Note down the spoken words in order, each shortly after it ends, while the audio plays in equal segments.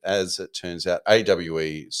as it turns out,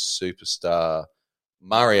 AWE superstar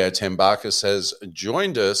Mario Tambakis has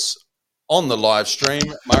joined us on the live stream.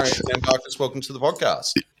 Mario Tambakis, welcome to the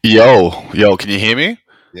podcast. Yo, can you hear me?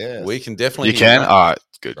 Yeah, we can definitely You hear can? you. All right,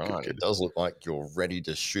 good. It does look like you're ready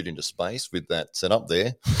to shoot into space with that setup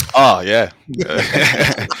there. Oh, yeah.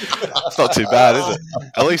 It's not too bad, is it?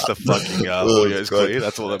 At least the fucking audio is clear.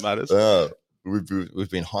 That's all that matters. We've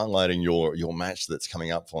been highlighting your match that's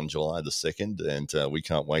coming up on July the 2nd, and we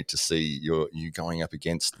can't wait to see you going up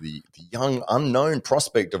against the young unknown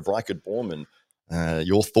prospect of Reichard Borman.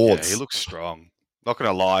 Your thoughts? Yeah, he looks strong. Not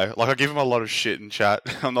gonna lie, like I give him a lot of shit in chat.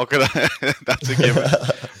 I'm not gonna. That's a given.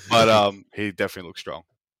 But he definitely looks strong.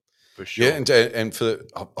 For sure. Yeah, and for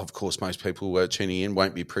of course, most people tuning in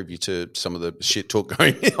won't be privy to some of the shit talk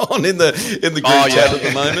going on in the group chat at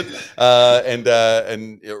the moment.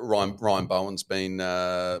 And Ryan Bowen's been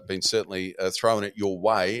certainly throwing it your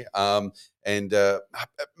way. And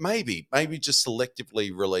maybe just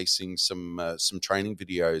selectively releasing some training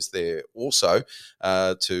videos there also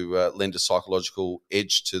to lend a psychological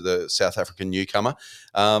edge to the South African newcomer.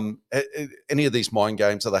 Any of these mind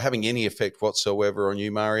games, are they having any effect whatsoever on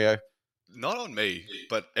you, Mario? Not on me,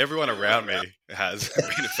 but everyone around me has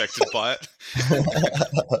been affected by it.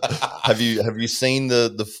 Have you seen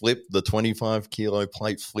the flip, the 25 kilo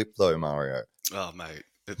plate flip though, Mario? Oh mate,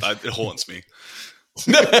 it haunts me. Is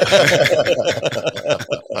that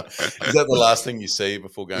the last thing you see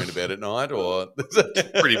before going to bed at night, or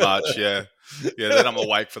pretty much? Yeah. Then I'm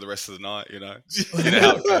awake for the rest of the night. You know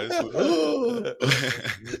how it goes.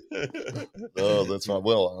 Oh, that's right.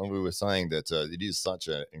 Well, we were saying that it is such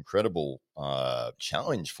an incredible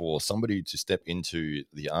challenge for somebody to step into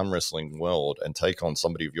the arm wrestling world and take on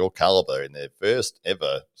somebody of your caliber in their first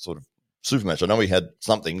ever sort of super match. I know we had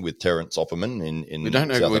something with Terence Opperman in we don't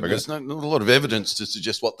know. South Africa. There's not a lot of evidence to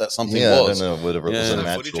suggest what that something was. I don't know whether it was a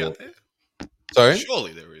match footage out there? Sorry?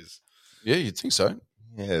 Surely there is. Yeah, you'd think so.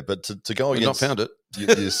 Yeah, but to go We've against not found it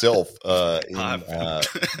yourself. Yeah,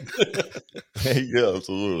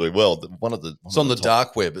 absolutely. Well, it's on the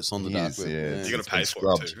dark web. It's on the dark web. Yeah, you're gonna pay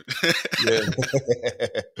for it too.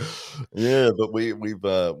 Yeah, but we've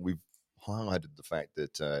highlighted the fact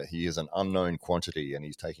that he is an unknown quantity and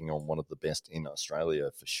he's taking on one of the best in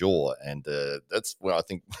Australia for sure. And that's where I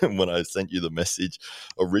think when I sent you the message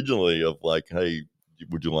originally of like, hey,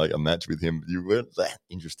 would you like a match with him? You weren't that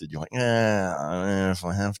interested. You're like, if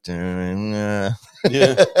I have to,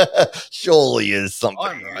 yeah. Surely is something.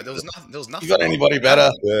 I'm right. There was nothing. You got anybody better?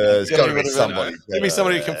 Yeah, it's got to be somebody. Give me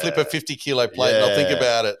somebody who can flip a 50 kilo plate, and I'll think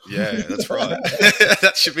about it. Yeah, that's right.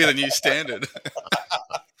 That should be the new standard.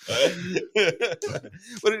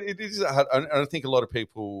 But it is hard. I think a lot of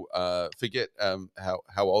people forget how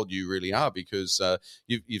old you really are, because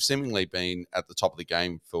you've seemingly been at the top of the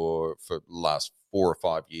game for the last 4 or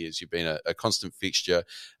 5 years. You've been a constant fixture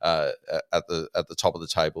at the top of the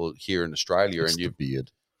table here in Australia, and you've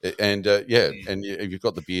beard. And and you've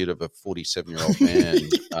got the beard of a 47-year-old man.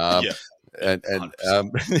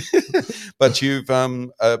 But you've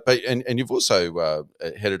also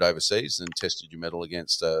headed overseas and tested your mettle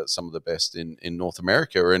against some of the best in North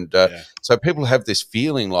America, and so people have this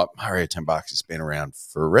feeling like Mario Tambakis has been around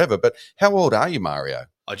forever. But how old are you, Mario?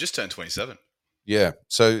 I just turned 27. Yeah,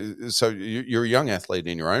 so you're a young athlete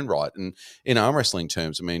in your own right, and in arm wrestling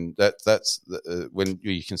terms, I mean that's when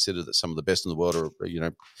you consider that some of the best in the world are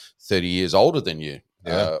 30 years older than you.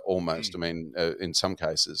 Almost. I mean, in some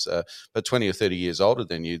cases, but 20 or 30 years older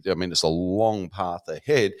than you. I mean, it's a long path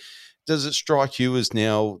ahead. Does it strike you as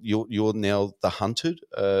now you're now the hunted,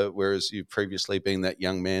 whereas you've previously been that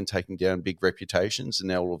young man taking down big reputations, and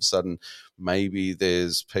now all of a sudden maybe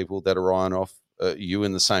there's people that are eyeing off you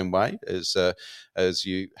in the same way as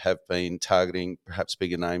you have been targeting perhaps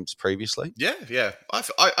bigger names previously? Yeah.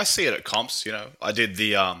 I see it at comps. I did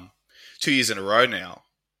the 2 years in a row now.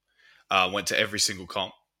 Went to every single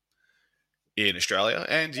comp in Australia,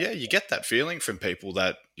 and you get that feeling from people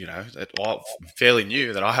that that are fairly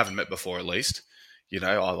new, that I haven't met before at least.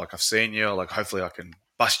 I've seen you, like hopefully I can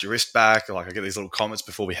bust your wrist back, or like I get these little comments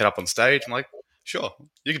before we head up on stage. I'm like, sure,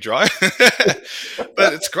 you can try,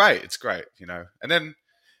 but it's great, and then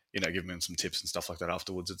give me some tips and stuff like that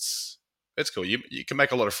afterwards. It's cool. You can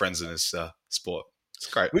make a lot of friends in this sport. It's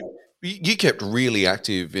great. You kept really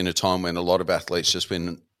active in a time when a lot of athletes just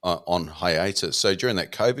went on hiatus. So during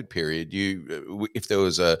that COVID period, if there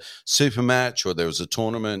was a super match or there was a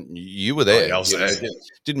tournament, you were there. I was there. It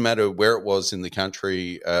didn't matter where it was in the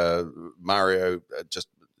country. Mario just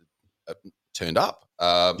turned up.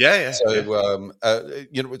 Yeah. So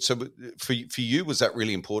for you, was that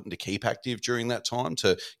really important to keep active during that time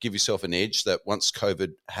to give yourself an edge that once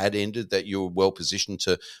COVID had ended, that you were well positioned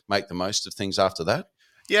to make the most of things after that?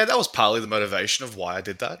 Yeah, that was partly the motivation of why I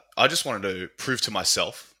did that. I just wanted to prove to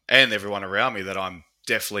myself and everyone around me that I'm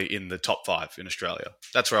definitely in the top 5 in Australia.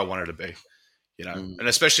 That's where I wanted to be, and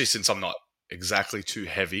especially since I'm not exactly too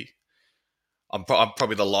heavy. I'm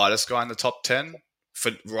probably the lightest guy in the top 10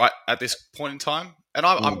 for right at this point in time. And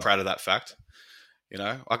I'm proud of that fact.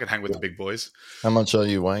 I can hang with the big boys. How much are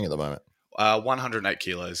you weighing at the moment? 108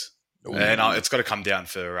 kilos. Ooh. And it's got to come down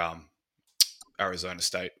for Arizona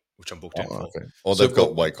State, which I'm booked in for. Okay. Well, they've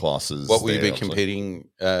got weight classes. What will you be competing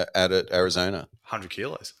at Arizona? 100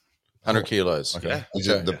 kilos. 100 kilos. Okay. Yeah. Is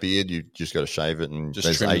it the beard? You just got to shave it and Just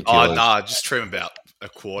there's trim 8 it. kilos. Oh, no, just trim about a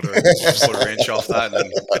quarter inch off that, and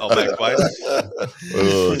then I'll make weight.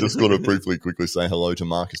 Just got to quickly say hello to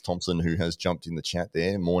Marcus Thompson, who has jumped in the chat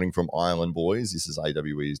there. Morning from Ireland, boys. This is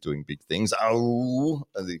AWE is doing big things. Oh,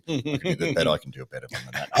 I can do better than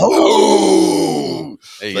that. Oh,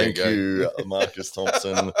 thank you, Marcus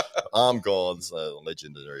Thompson. Arm Gods,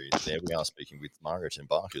 legendary. There we are speaking with Mario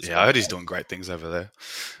Tambakis. Yeah, I heard he's doing great things over there.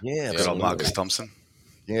 Yeah, good old Marcus Thompson.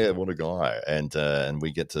 Yeah, what a guy. And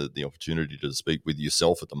we get to the opportunity to speak with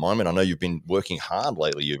yourself at the moment. I know you've been working hard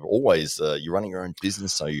lately. You've always, you're running your own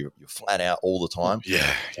business, so you're flat out all the time.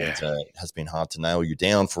 Yeah. It has been hard to nail you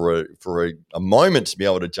down for a moment to be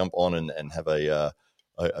able to jump on and have a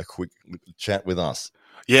quick chat with us.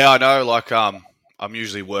 Yeah, I know. Like, I'm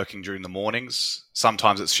usually working during the mornings.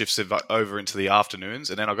 Sometimes it shifts over into the afternoons,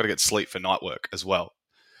 and then I've got to get sleep for night work as well.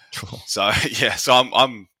 So, yeah. So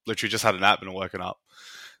I'm literally just had a nap and working up.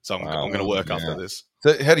 So I'm going to work after this.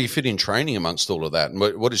 So how do you fit in training amongst all of that? And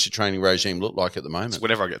what does your training regime look like at the moment? It's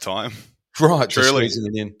whenever I get time. Right. Truly. Just squeezing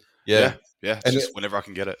it in. Yeah. And just whenever I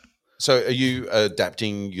can get it. So are you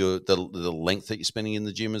adapting the length that you're spending in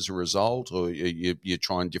the gym as a result, or you're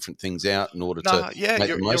trying different things out in order to make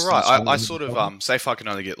the most you're right. of I sort of, say if I can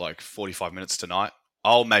only get like 45 minutes tonight,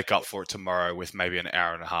 I'll make up for it tomorrow with maybe an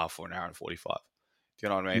hour and a half or an hour and 45. Do you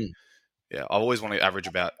know what I mean? Yeah. I always want to average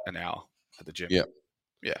about an hour at the gym. Yeah.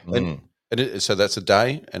 Yeah. So that's an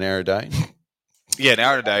hour a day? Yeah, an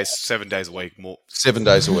hour a day, 7 days a week. More 7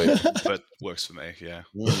 days a week. But works for me, yeah.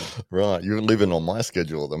 Right. You're living on my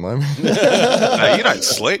schedule at the moment. No, you don't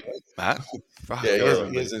sleep, Matt. Yeah,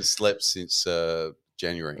 he hasn't slept since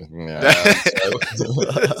January. Yeah.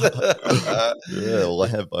 Well,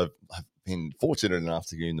 I've been fortunate enough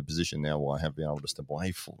to get in the position now where I have been able to step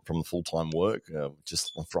away from the full-time work.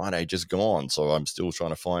 Just on Friday, just gone. So I'm still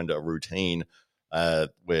trying to find a routine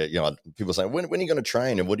where people say, when are you going to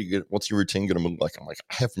train and what's your routine going to look like? I'm like,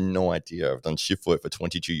 I have no idea. I've done shift work for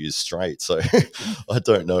 22 years straight, so I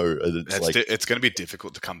don't know. It's going to be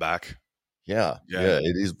difficult to come back. Yeah,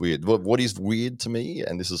 it is weird. What is weird to me,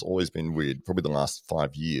 and this has always been weird, probably the last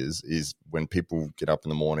 5 years, is when people get up in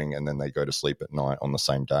the morning and then they go to sleep at night on the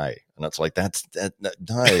same day, and it's like no.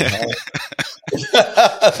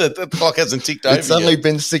 The clock hasn't ticked over. It's only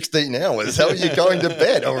been 16 hours. How are you going to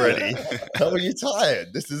bed already? How are you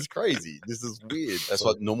tired? This is crazy. This is weird. That's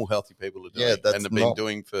what normal healthy people are doing. Yeah, and have been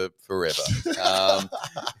doing for forever.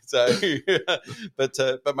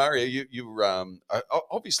 But Mario, you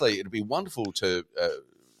obviously it'd be wonderful to.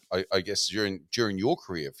 I guess during your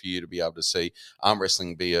career for you to be able to see arm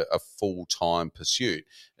wrestling be a full-time pursuit.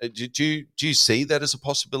 Do you see that as a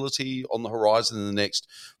possibility on the horizon in the next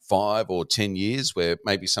 5 or 10 years where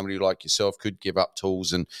maybe somebody like yourself could give up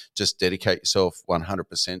tools and just dedicate yourself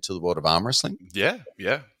 100% to the world of arm wrestling? Yeah.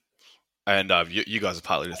 And you guys are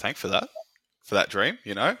partly to thank for that dream,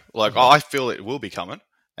 I feel it will be coming,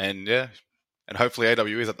 and hopefully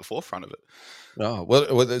AWE is at the forefront of it. Oh,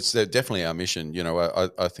 well, that's definitely our mission.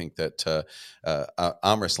 I think that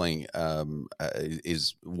arm wrestling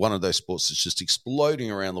is one of those sports that's just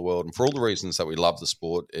exploding around the world. And for all the reasons that we love the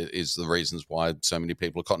sport is the reasons why so many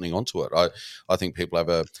people are cottoning onto it. I think people have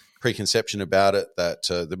a preconception about it that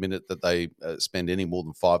the minute that they spend any more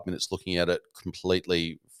than 5 minutes looking at it,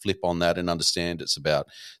 completely flip on that and understand it's about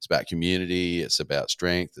community, it's about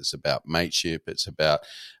strength, it's about mateship, it's about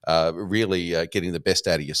really getting the best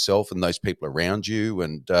out of yourself and those people around you,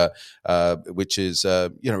 and which is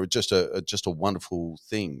just a wonderful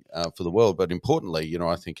thing for the world. But importantly,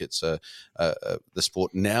 I think it's the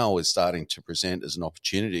sport now is starting to present as an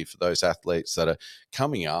opportunity for those athletes that are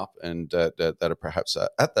coming up and that are perhaps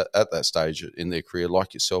at that stage in their career,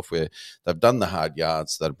 like yourself, where they've done the hard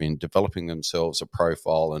yards, that have been developing themselves a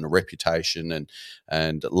profile and a reputation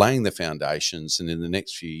and laying the foundations. And in the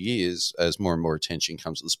next few years, as more and more attention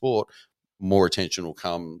comes to the sport, more attention will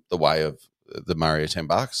come the way of the Mario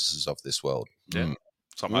Tambakises of this world. Yeah.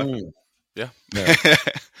 So I'm open. Yeah. Yeah,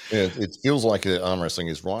 it feels like arm wrestling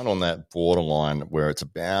is right on that borderline where it's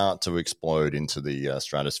about to explode into the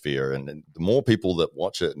stratosphere, and the more people that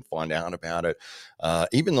watch it and find out about it,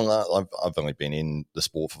 even I've only been in the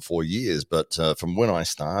sport for 4 years, but from when I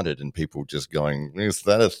started, and people just going, "Is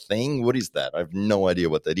that a thing? What is that?" I have no idea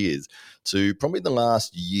what that is. To probably the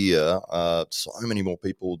last year, so many more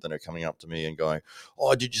people that are coming up to me and going,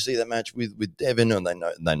 "Oh, did you see that match with Devin?" And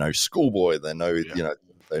they know Schoolboy, they know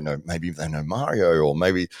maybe they know Mario, or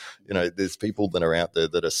maybe there's people that are out there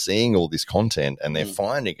that are seeing all this content and they're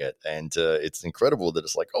finding it, and it's incredible that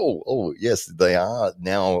it's like, oh yes, they are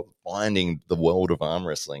now finding the world of arm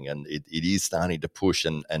wrestling, and it is starting to push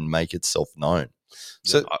and make itself known.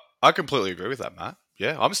 So I completely agree with that, Matt.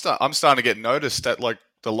 Yeah, I'm starting to get noticed at like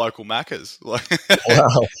the local Maccas, like,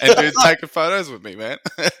 and dudes taking photos with me, man.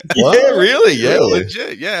 Yeah, really, yeah,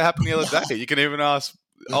 legit. Yeah, it happened the other day. You can even ask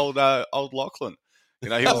old Lachlan. He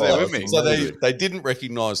was there with me. So they didn't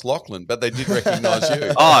recognise Lachlan, but they did recognise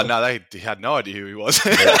you. Oh, no, they had no idea who he was.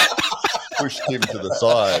 Yeah. Pushed him to the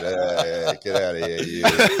side. Get out of here,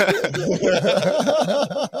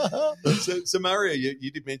 you. So Mario, you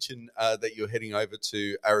did mention that you're heading over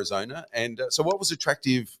to Arizona. And so what was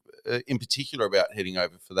attractive in particular about heading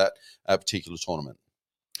over for that particular tournament?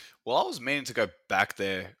 Well, I was meaning to go back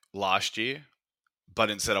there last year, but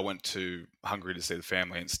instead I went to Hungary to see the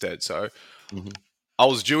family instead. So I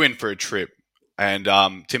was due in for a trip, and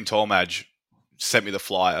Tim Tolmage sent me the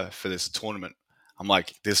flyer for this tournament. I'm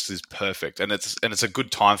like, this is perfect, and it's a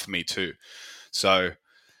good time for me too. So,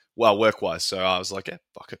 well, work-wise, so I was like, yeah,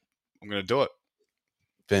 fuck it, I'm going to do it.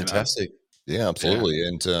 Fantastic. Yeah, absolutely. Yeah.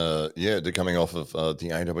 And they're coming off of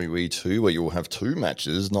the AWE 2, where you'll have 2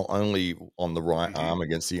 matches, not only on the right arm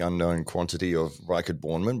against the unknown quantity of Rykard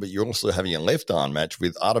Bornemann, but you're also having a left arm match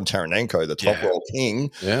with Artem Taranenko, the top roll king,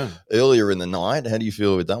 earlier in the night. How do you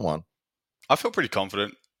feel with that one? I feel pretty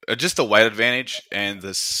confident. Just the weight advantage and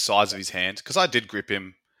the size of his hand, because I did grip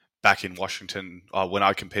him back in Washington when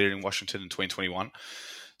I competed in Washington in 2021.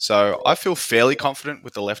 So I feel fairly confident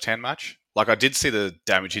with the left-hand match. Like, I did see the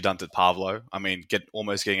damage he done to Pavlo. I mean,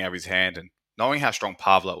 almost getting out of his hand, and knowing how strong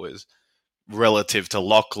Pavlo is relative to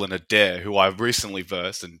Lachlan Adair, who I recently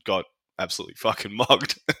versed and got absolutely fucking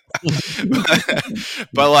mugged.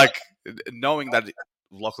 but like, knowing that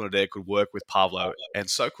Lachlan Adair could work with Pavlo, and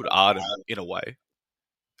so could Artem in a way,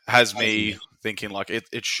 has me thinking like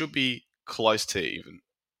it should be close to even.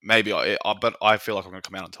 Maybe, but I feel like I'm going to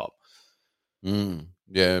come out on top.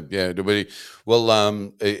 Yeah. It'll be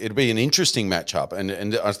it'll be an interesting matchup,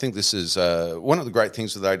 and I think this is one of the great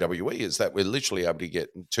things with AWE is that we're literally able to get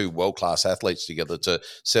 2 world-class athletes together to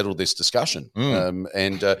settle this discussion,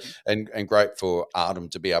 and great for Artem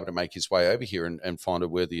to be able to make his way over here and find a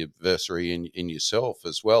worthy adversary in yourself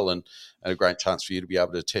as well, and a great chance for you to be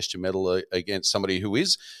able to test your mettle against somebody who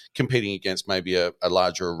is competing against maybe a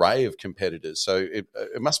larger array of competitors. So it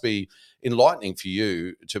must be enlightening for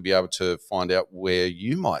you to be able to find out where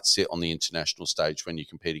you might sit on the international stage when you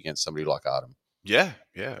compete against somebody like Artem. Yeah,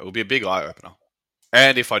 it will be a big eye opener.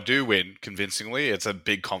 And if I do win convincingly, it's a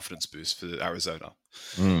big confidence boost for Arizona.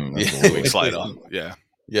 2 weeks later, yeah.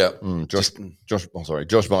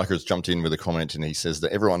 Josh Barker's jumped in with a comment, and he says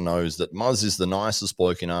that everyone knows that Muzz is the nicest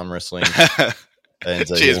bloke in arm wrestling. And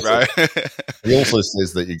cheers, bro. He also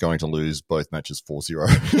says that you're going to lose both matches 4-0.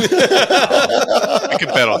 I can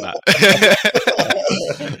bet on that.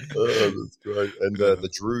 That's great. And the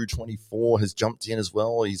Drew 24 has jumped in as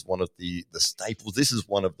well. He's one of the staples. This is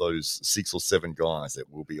one of those 6 or 7 guys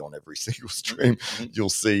that will be on every single stream you'll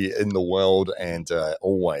see in the world, and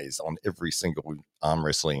always on every single arm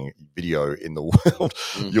wrestling video in the world,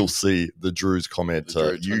 you'll see the Drew's comment,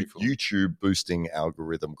 YouTube boosting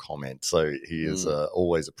algorithm comment. So he is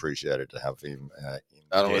always appreciated to have him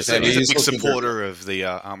he's a big supporter of the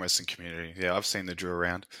arm wrestling community. Yeah, I've seen the Drew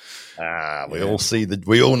around.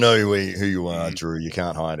 We all know who you are, Drew. You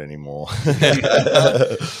can't hide anymore.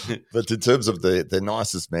 But in terms of the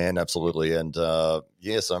nicest man, absolutely. And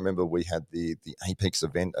yes, I remember we had the Apex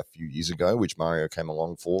event a few years ago, which Mario came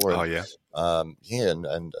along for. And,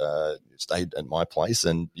 and stayed at my place,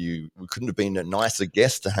 and we couldn't have been a nicer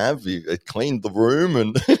guest to have. You cleaned the room,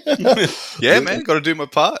 and man, got to do my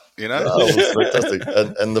part, it was fantastic.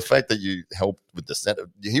 And the fact that you helped with the setup,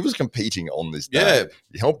 he was competing on this day.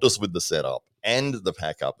 He helped us with the setup and the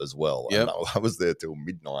pack up as well. And I was there till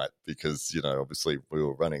midnight because, obviously we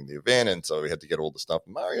were running the event, and so we had to get all the stuff.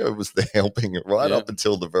 Mario was there helping it right up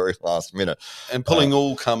until the very last minute. And pulling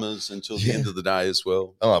all comers until the end of the day as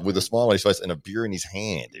well. With a smile on his face and a beer in his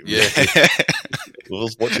hand.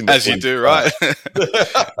 was watching As you do, right?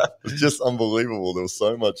 It was just unbelievable. There was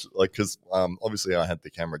so much, like, because obviously I had the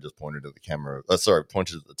camera just pointed at the camera.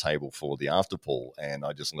 Pointed at the table for the after pool, and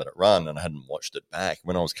I just let it run, and I hadn't watched it back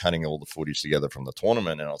when I was cutting all the footage together from the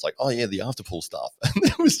tournament, and I was like, oh yeah, the after pool stuff, and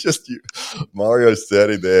it was just you, Mario,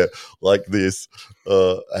 standing there like this,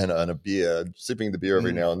 and a beer, sipping the beer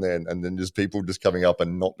every now and then just people just coming up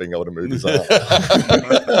and not being able to move his arm.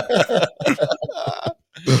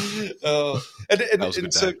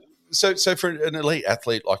 So for an elite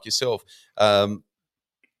athlete like yourself,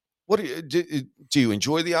 what do you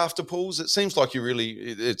enjoy the after pools? It seems like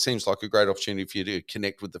it seems like a great opportunity for you to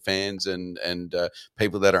connect with the fans and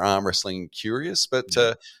people that are arm wrestling curious. But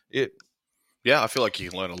I feel like you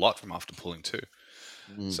can learn a lot from after pulling too.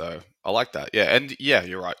 So I like that. Yeah, and yeah,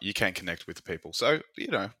 you're right. You can connect with the people. So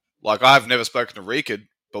like I've never spoken to Reekid,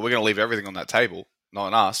 but we're going to leave everything on that table,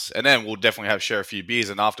 not us, and then we'll definitely share a few beers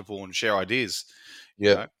and after pool and share ideas.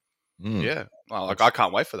 Yeah. Yeah. Well, like I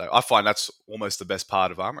can't wait for that. I find that's almost the best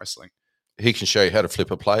part of arm wrestling. He can show you how to flip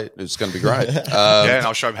a plate. It's going to be great. Yeah, and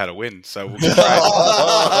I'll show him how to win. So we'll be great.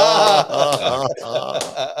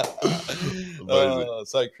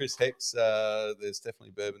 So Chris Hex, there's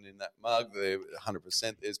definitely bourbon in that mug. There,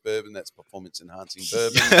 100% there's bourbon. That's performance enhancing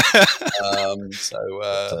bourbon.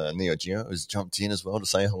 Neo Geo has jumped in as well to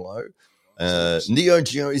say hello. Neo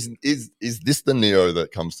Geo, is this the Neo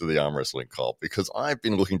that comes to the arm wrestling call? Because I've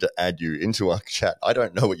been looking to add you into our chat. I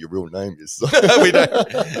don't know what your real name is. So. We don't.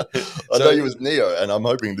 I know you as Neo, and I'm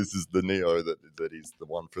hoping this is the Neo that is the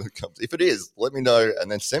one that comes. If it is, let me know, and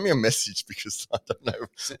then send me a message because I don't know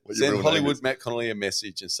what your real Hollywood name is. Matt Connolly a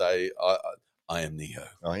message and say, I am Neo.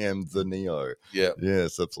 I am the Neo. Yeah.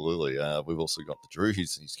 Yes, absolutely. We've also got the Drew.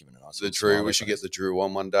 He's given a nice. The Drew. We should get the Drew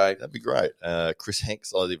on one day. That'd be great. Chris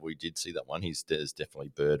Hanks, we did see that one. There's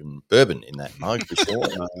definitely bourbon in that mug for sure.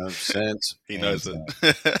 100%. He knows it.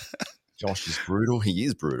 Josh is brutal. He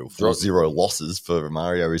is brutal. 4-0 losses for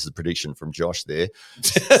Mario is the prediction from Josh there.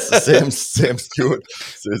 Sam Stewart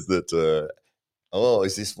says that.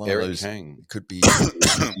 Is this one Eric of those? Kang. Could be his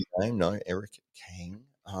name. No, Eric Kang.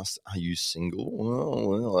 Asked, are you single?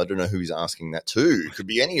 Well, I don't know who he's asking that to. It could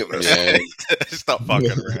be any of us. Yeah. Stop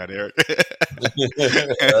fucking around, Eric. There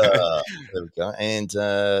we go. And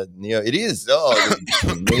Neo, it is. Oh,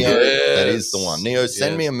 Neo, that is the one. Neo,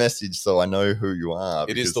 send me a message so I know who you are.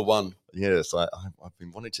 It is the one. Yes, I've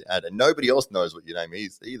been wanting to add, and nobody else knows what your name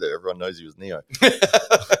is either. Everyone knows you as Neo.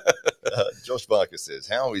 Josh Barker says,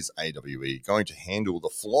 how is AWE going to handle the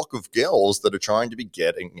flock of girls that are trying to be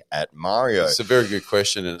getting at Mario? It's a very good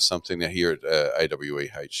question, and it's something that here at AWE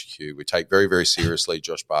HQ we take very, very seriously,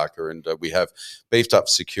 Josh Barker, and we have beefed up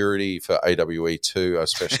security for AWE 2,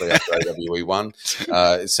 especially after AWE 1.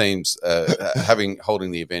 It seems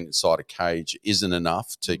holding the event inside a cage isn't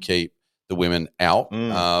enough to keep the women out,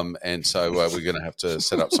 and so we're going to have to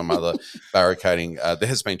set up some other barricading. There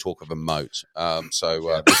has been talk of a moat,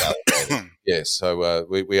 so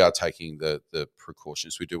we are taking the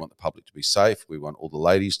precautions. We do want the public to be safe. We want all the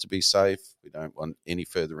ladies to be safe. We don't want any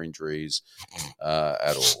further injuries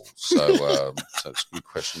at all. So it's a good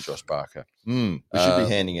question, Josh Barker. We should be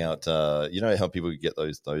handing out. You know how people get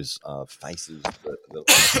those faces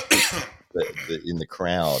that in the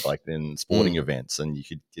crowd, like in sporting events, and you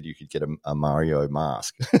could get a Mario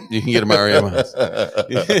mask. You can get a Mario mask.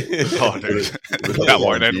 Oh, dude. That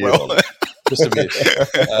won't end well. Just a bit.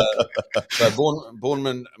 So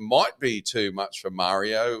Borneman might be too much for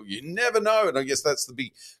Mario. You never know, and I guess that's the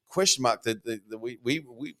big question mark that we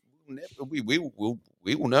will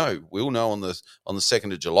know. We will know on the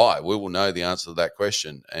 2nd of July. We will know the answer to that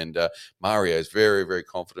question. And Mario is very, very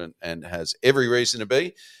confident and has every reason to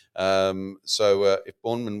be. So if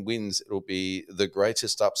Borneman wins, it'll be the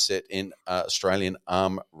greatest upset in Australian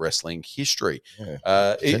arm wrestling history.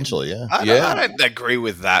 Potentially, yeah. I don't agree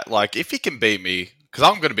with that. Like, if he can beat me, because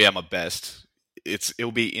I'm going to be at my best,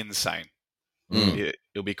 it'll be insane.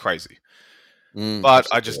 It'll be crazy. But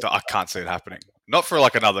I can't see it happening. Not for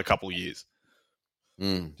like another couple of years.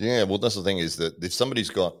 Yeah, well, that's the thing is that if somebody's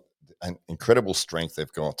got an incredible strength,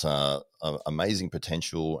 they've got amazing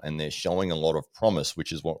potential, and they're showing a lot of promise,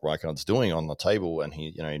 which is what Rijkaard's doing on the table. And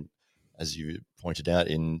he, as you pointed out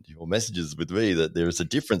in your messages with me, that there is a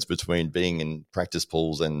difference between being in practice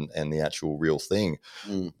pools and the actual real thing.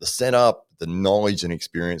 The setup, the knowledge and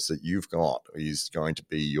experience that you've got is going to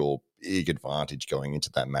be your big advantage going into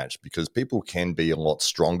that match, because people can be a lot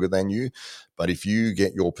stronger than you, but if you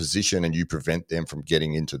get your position and you prevent them from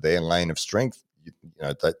getting into their lane of strength,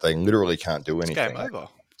 they literally can't do anything. It's game over,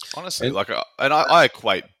 honestly. I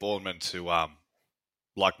equate Bournemouth to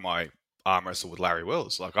like my arm wrestle with Larry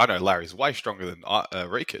Wills. Like, I know Larry's way stronger than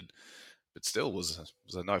Reekid, but still was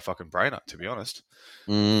a no fucking brainer, to be honest.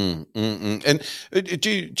 And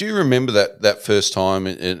do you remember that first time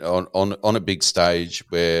on a big stage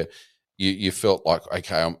where you felt like,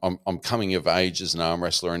 okay, I'm coming of age as an arm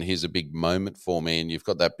wrestler, and here's a big moment for me, and you've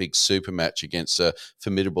got that big super match against a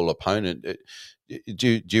formidable opponent.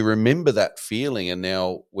 Do you remember that feeling? And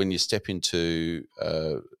now when you step into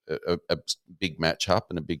a big match up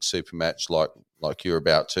and a big super match like you're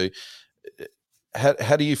about to,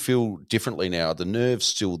 how do you feel differently now? Are the nerves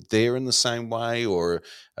still there in the same way, or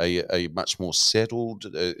are you much more settled?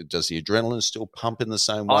 Does the adrenaline still pump in the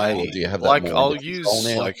same way, or do you have that more I'll under control use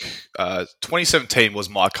now? 2017 was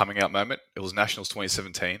my coming out moment. It was Nationals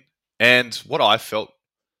 2017, and what I felt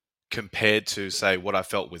compared to say what I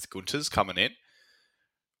felt with Gunter's coming in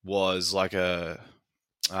was like a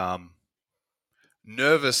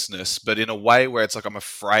nervousness, but in a way where it's like I'm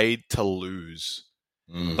afraid to lose.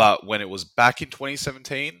 But when it was back in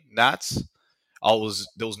 2017, Nats,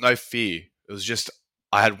 there was no fear. It was just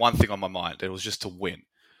I had one thing on my mind. It was just to win,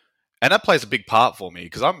 and that plays a big part for me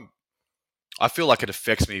because I feel like it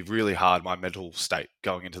affects me really hard, my mental state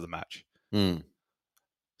going into the match.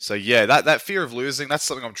 So yeah, that fear of losing, that's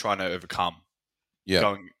something I'm trying to overcome.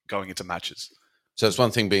 Yeah. Going into matches. So it's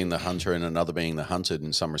one thing being the hunter and another being the hunted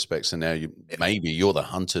in some respects, and now you're the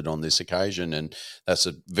hunted on this occasion, and that's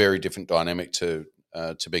a very different dynamic to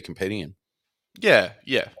be competing in. Yeah.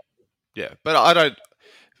 But I don't,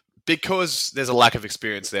 because there's a lack of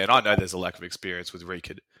experience there, and I know there's a lack of experience with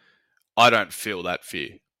Rekid. I don't feel that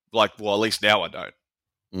fear. Like, well, at least now I don't.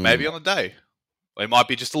 Maybe on the day, it might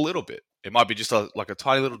be just a little bit. It might be just like a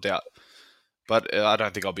tiny little doubt, but I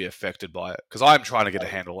don't think I'll be affected by it because I'm trying to get a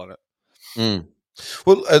handle on it.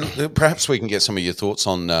 Well, perhaps we can get some of your thoughts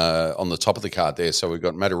on the top of the card there. So we've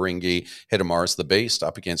got Mataringi, Hedda Morris the Beast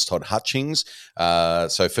up against Todd Hutchings.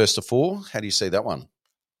 So first of four, how do you see that one?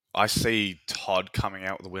 I see Todd coming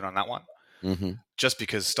out with a win on that one. Just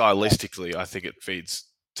because stylistically, I think it feeds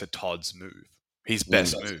to Todd's move. His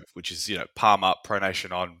best move, which is, palm up,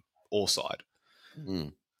 pronation on all side.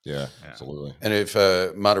 Yeah, absolutely. And if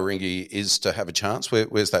Mataringi is to have a chance,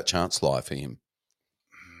 where's that chance lie for him?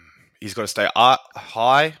 He's got to stay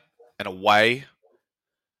high and away,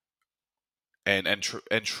 and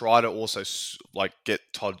try to also get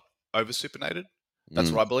Todd over supinated. That's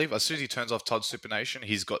what I believe. As soon as he turns off Todd's supination,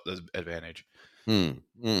 he's got the advantage.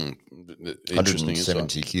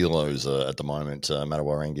 170 kilos at the moment,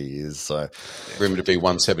 Matawarangi is. So for him to be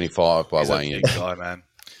 175 by weighing in. Guy, man.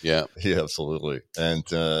 Yeah, absolutely. And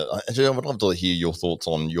actually, I would love to hear your thoughts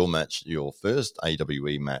on your match, your first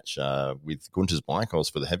AWE match with Gunter's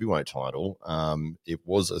Bykos for the heavyweight title. It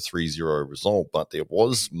was a 3-0 result, but there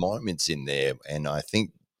was moments in there, and I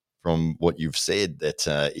think from what you've said that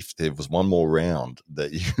if there was one more round,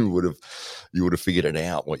 that you would have figured it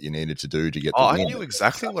out what you needed to do to get the win. I knew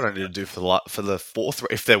exactly what I needed to do for the fourth.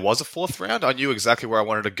 If there was a fourth round, I knew exactly where I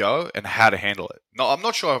wanted to go and how to handle it. No, I'm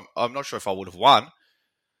not sure if I would have won,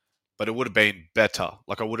 but it would have been better.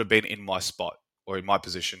 Like I would have been in my spot or in my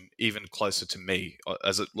position, even closer to me.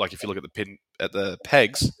 If you look at the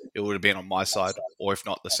pegs, it would have been on my side, or if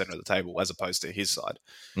not, the center of the table, as opposed to his side.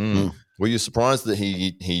 Were you surprised that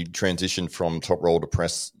he transitioned from top roll to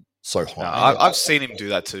press so high? No, I've seen him do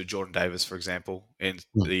that to Jordan Davis, for example, in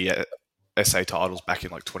the SA titles back in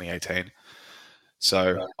 2018.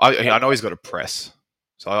 So I know he's got a press,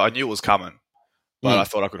 so I knew it was coming. But I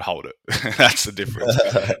thought I could hold it. That's the difference.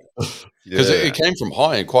 Because it came from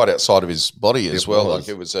high and quite outside of his body as well. Like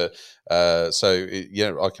it was I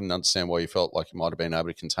can understand why you felt like you might have been able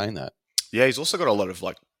to contain that. Yeah, he's also got a lot of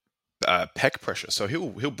pec pressure, so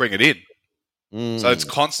he'll bring it in. So it's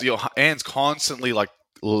constant. Your hand's constantly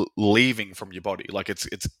leaving from your body, like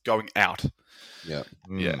it's going out. Yeah,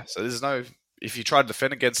 yeah. So there's no. If you try to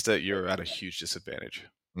defend against it, you're at a huge disadvantage.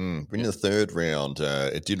 In the third round,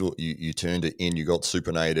 it did. You turned it in. You got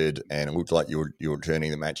supinated, and it looked like you were turning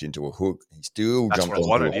the match into a hook. He still That's jumped what I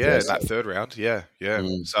wanted. on Yeah, in that third round. Yeah.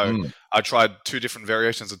 So I tried 2 different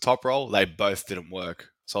variations of top roll. They both didn't work.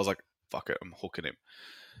 So I was like, "Fuck it, I'm hooking him."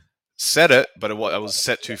 Set it, but it was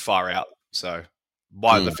set too far out. So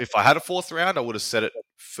if I had a fourth round, I would have set it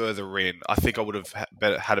further in. I think I would have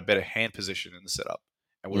had a better hand position in the setup,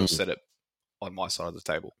 and would have set it on my side of the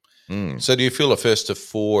table. So do you feel a first to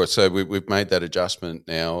 4? So we've made that adjustment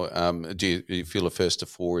now. Do you feel a first to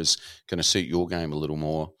 4 is going to suit your game a little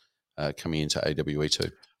more coming into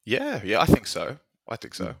AWE2? Yeah, I think so. I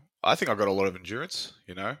think I've got a lot of endurance,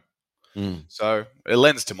 So it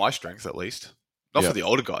lends to my strength at least. Not for the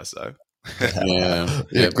older guys though. Yeah.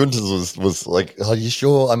 Yeah, Gunther's was like, "Are you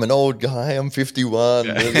sure? I'm an old guy. I'm 51."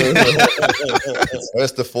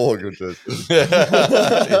 First of four, Gunther.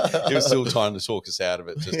 It was still time to talk us out of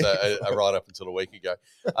it, just right up until a week ago.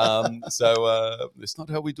 It's not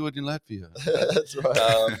how we do it in Latvia. That's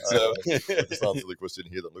right. So Just answer the question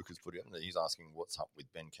here that Lucas put in. He's asking what's up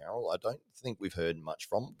with Ben Carroll. I don't think we've heard much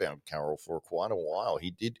from Ben Carroll for quite a while.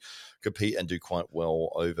 He did compete and do quite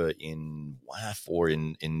well over in WAF or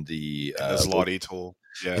in the Zloty tour.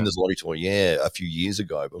 Yeah. In the Zloty tour, a few years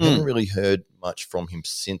ago. But we haven't really heard much from him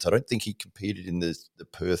since. I don't think he competed in the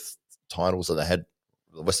Perth titles that they had,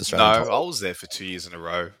 the West Australian No, title. I was there for 2 years in a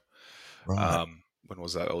row. Right. When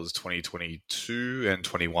was that? It was 2022 and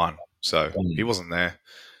 21. So he wasn't there.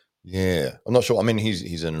 Yeah, I'm not sure. I mean,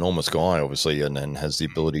 he's an enormous guy, obviously, and has the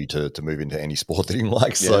ability to move into any sport that he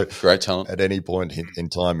likes. Yeah, So great talent. at any point in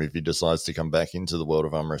time, if he decides to come back into the world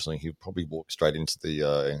of arm wrestling, he'll probably walk straight into the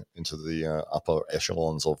upper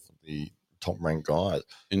echelons of the top ranked guys.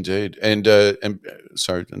 Indeed. And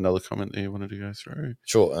sorry, another comment that you wanted to go through.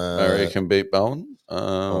 Sure. Mario can beat Bowen.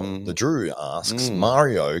 The Drew asks,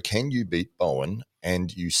 Mario, can you beat Bowen?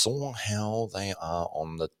 And you saw how they are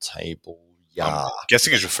on the table. Yeah. I'm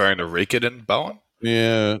guessing he's referring to Rickard and Bowen.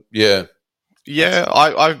 Yeah. Yeah,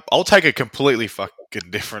 I'll take a completely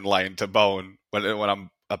fucking different lane to Bowen when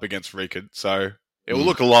I'm up against Rickard. So it will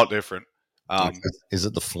look a lot different. Is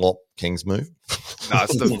it the flop King's move? No,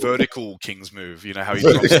 it's the vertical King's move. You know how he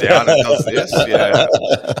drops down and does this? Yeah.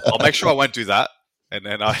 I'll make sure I won't do that, and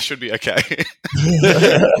then I should be okay.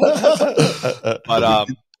 But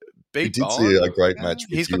we beat did Bowen, see a great match.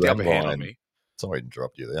 He's got the upper hand on me. Sorry to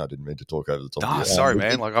interrupt you there. I didn't mean to talk over the top. Nah, sorry,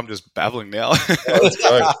 man. Like I'm just babbling now. That's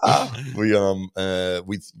great. We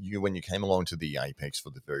with you when you came along to the Apex for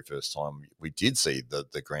the very first time, we did see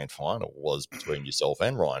that the grand final was between yourself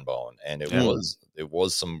and Ryan Bowen, and it was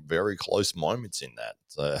some very close moments in that.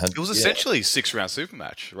 So it was essentially a 6-round super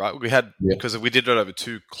match, right? We had because we did it over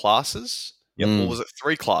 2 classes. Or was it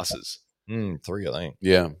 3 classes? 3, I think.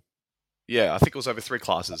 Yeah. Yeah, I think it was over 3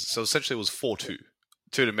 classes. So essentially, it was 4-2.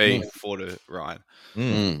 2 to me, 4 to Ryan.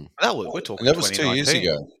 We're talking. And that was 2 years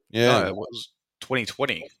ago. Yeah, no, it was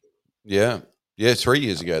 2020. Yeah, 3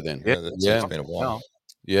 years ago. Then, it's been a while.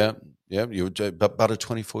 Yeah. You were but a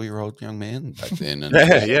 24-year-old young man back then. And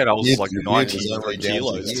and I was like 93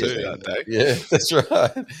 kilos too that day. Yeah, that's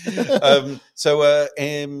right.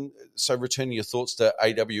 So returning your thoughts to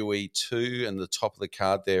AWE 2 and the top of the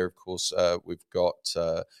card there, of course, we've got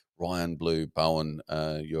Ryan Blue Bowen,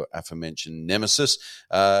 your aforementioned nemesis,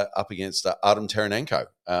 up against Artem Taranenko.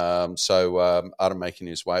 Artem making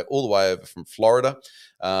his way all the way over from Florida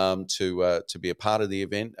to be a part of the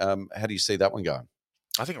event. How do you see that one going?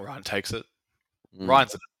 I think Ryan takes it.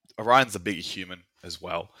 Ryan's a bigger human as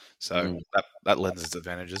well, so that lends its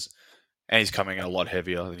advantages. And he's coming in a lot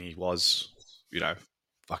heavier than he was,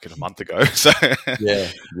 fucking a month ago. So yeah.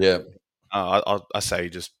 I say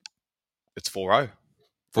just it's 4-0.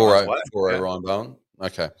 4-0 Ryan Bowen.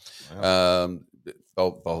 Okay. Wow.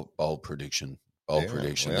 Bold prediction. Bold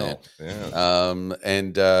prediction there.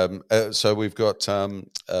 Yeah. So we've got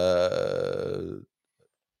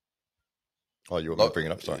you want me to bring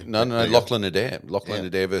it up? Sorry. No. Lachlan Adair.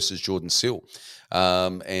 Adair versus Jordan Sill.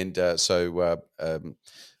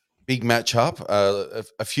 Big matchup. A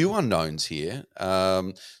few unknowns here.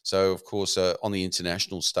 So, of course, on the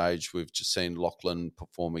international stage, we've just seen Lachlan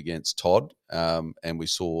perform against Todd, and we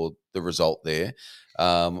saw the result there.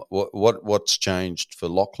 What's changed for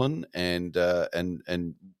Lachlan, and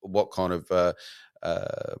what kind of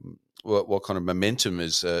what kind of momentum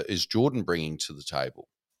is Jordan bringing to the table?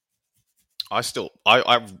 I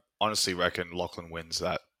honestly reckon Lachlan wins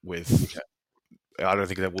that with. I don't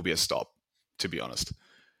think there will be a stop, to be honest.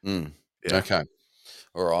 Yeah. Okay.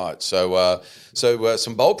 All right. So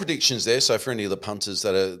some bold predictions there. So for any of the punters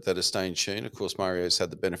that are staying tuned, of course, Mario's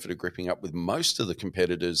had the benefit of gripping up with most of the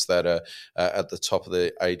competitors that are at the top of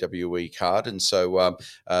the AWE card, and so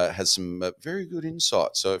has some very good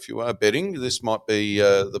insight. So if you are betting, this might be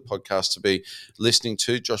the podcast to be listening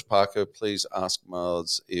to. Josh Parker, please ask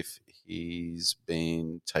Miles if he's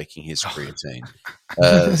been taking his creatine.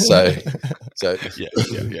 Yeah.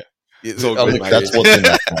 That's what's in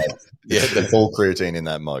that mug. Yeah, the full creatine in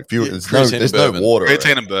that mug. There's no water.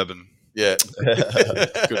 Creatine and bourbon. Yeah.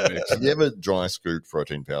 Good mix. Have you ever dry scooped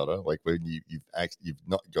protein powder? Like when you've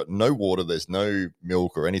not got no water, there's no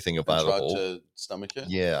milk or anything available. Tried to stomach it?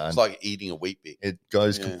 Yeah. It's like eating a wheat bix. It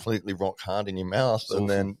goes completely rock hard in your mouth. It's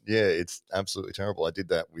then, it's absolutely terrible. I did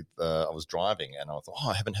that with, I was driving and I thought,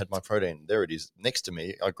 I haven't had my protein. There it is next to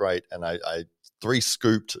me. Oh, great. And I 3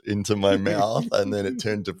 scooped into my mouth and then it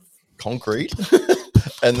turned to concrete.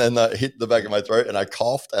 and then that hit the back of my throat, and I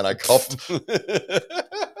coughed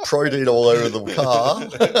protein all over the car.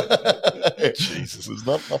 Jesus, it was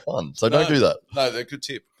not fun. So don't do that. No, they're good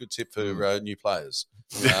tip. Good tip for new players.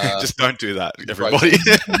 Just don't do that, everybody.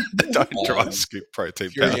 Don't try and scoop protein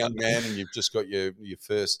If you're powder. a young man and you've just got your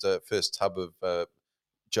first tub of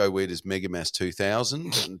Joe Weider's Megamass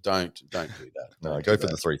 2000, and don't do that. No, go for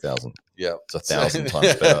the 3,000. Yeah, it's 1,000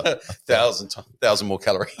 times better. 1,000 more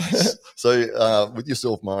calories. So with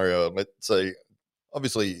yourself, Mario, let's say,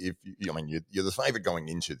 obviously, you're the favourite going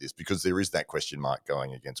into this because there is that question mark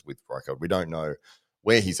going against with Rocco. We don't know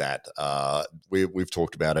where he's at. We've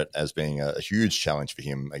talked about it as being a huge challenge for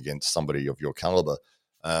him against somebody of your caliber.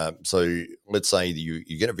 So let's say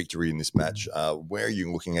you get a victory in this match. Where are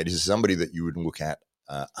you looking at? Is there somebody that you would look at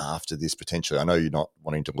after this potentially? I know you're not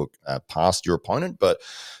wanting to look past your opponent, but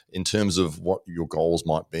in terms of what your goals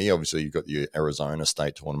might be, obviously you've got the Arizona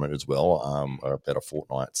State Tournament as well, about a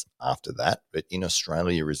fortnight after that. But in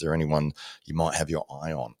Australia, is there anyone you might have your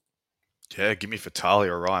eye on? Yeah, give me Vitali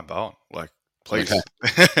or Ryan Bowen. Please.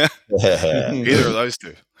 Okay. Either of those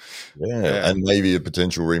two. Yeah, and maybe a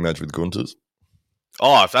potential rematch with Gunters.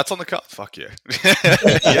 Oh, if that's on the card, fuck yeah.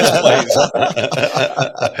 Yes, please.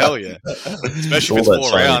 Hell yeah. Especially if it's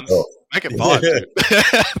 4 rounds. Make it 5, dude.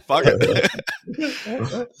 Fuck it.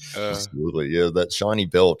 Absolutely. Yeah, that shiny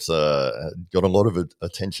belt got a lot of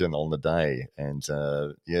attention on the day. And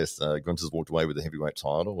yes, Gunters walked away with the heavyweight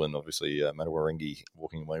title, and obviously Matawarengi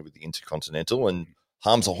walking away with the Intercontinental, and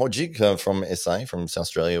Hamza Hodzic from SA, from South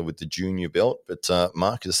Australia, with the junior belt. But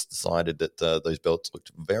Marcus decided that those belts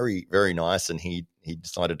looked very, very nice, and he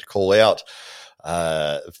decided to call out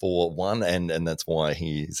for one, and that's why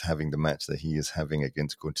he's having the match that he is having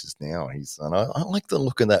against Gunters now. And I like the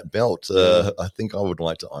look of that belt. I think I would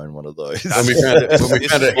like to own one of those. This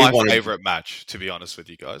is my favourite match, to be honest with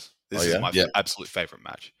you guys. This is my absolute favourite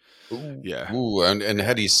match. Ooh. Yeah. Ooh, and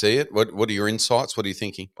how do you see it? What are your insights? What are you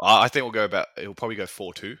thinking? I think it'll probably go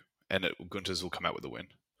 4-2, and Gunters will come out with the win.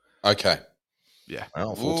 Okay. Yeah.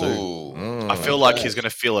 Wow, 4-2. I feel like he's going to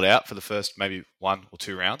feel it out for the first maybe 1 or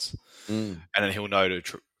 2 rounds, and then he'll know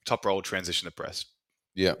to top roll, transition to press.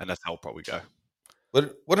 Yeah. And that's how it'll probably go.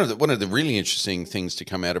 But one of the really interesting things to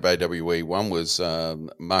come out of AWE, one was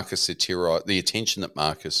Marcus Sitira, the attention that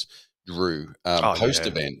Marcus drew post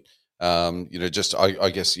event. I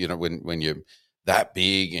guess when you're that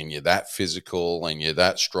big and you're that physical and you're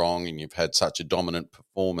that strong and you've had such a dominant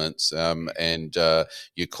performance, and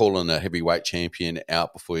you're calling a heavyweight champion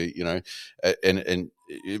out before and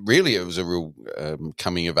it was a real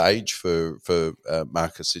coming of age for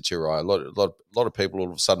Marcus Sitira. A lot of people all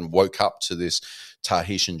of a sudden woke up to this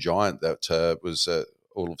Tahitian giant that was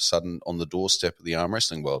all of a sudden on the doorstep of the arm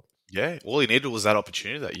wrestling world. Yeah, all he needed was that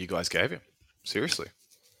opportunity that you guys gave him. Seriously.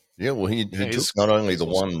 Yeah, well, he took not only the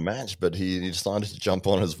one match, but he decided to jump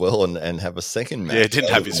on as well and have a second match. Yeah,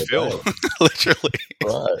 didn't have his fill, literally.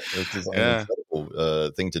 Right. It's an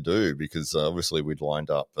incredible thing to do, because obviously we'd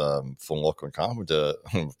lined up for Lachlan Carpenter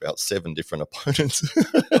about 7 different opponents.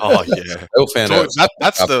 Oh, yeah. They all found out.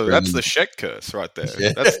 That's the Sheck curse right there.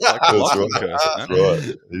 Yeah. That's like the Lachlan curse. That's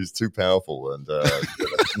right. He was too powerful, and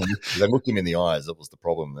they looked him in the eyes. That was the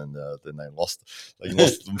problem, and then they lost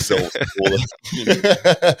themselves.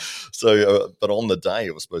 So, but on the day,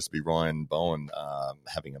 it was supposed to be Ryan Bowen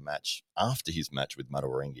having a match after his match with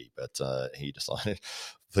Matawarengi, but he decided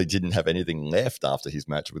he didn't have anything left after his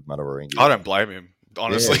match with Matawarengi. I don't blame him.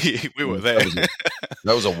 Honestly, we were there.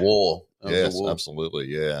 That was a war. Yes, absolutely,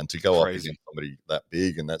 yeah. And to go up against somebody that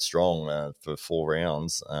big and that strong for 4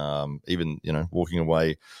 rounds, even walking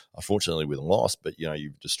away, unfortunately with a loss, but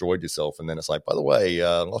you've destroyed yourself. And then it's like, by the way,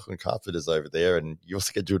 Lachlan Carpenter's over there, and you're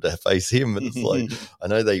scheduled to face him. And it's like, I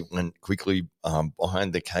know they went quickly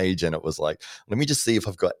behind the cage, and it was like, let me just see if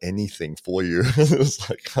I've got anything for you. It was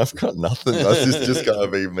like, I've got nothing. This is just going to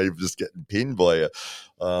be me just getting pinned by you.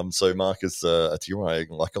 So Marcus Atirai,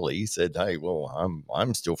 luckily, he said, "Hey, well,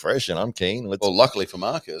 I'm still fresh and I'm keen." Well, luckily for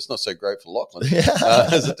Marcus, not so great for Lachlan,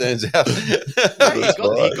 as it turns out. He got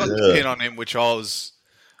the pin on him, which I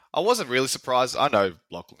wasn't really surprised. I know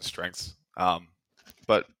Lachlan's strengths,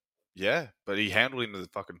 but he handled him to the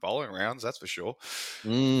fucking bowling rounds. That's for sure.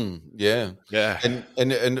 Yeah.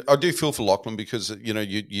 And I do feel for Lachlan, because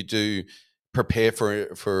you do prepare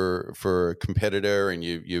for a competitor, and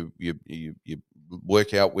you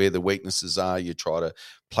work out where the weaknesses are. You try to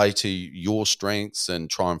play to your strengths and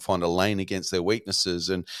try and find a lane against their weaknesses.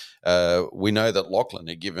 And we know that Lachlan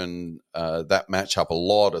had given that matchup a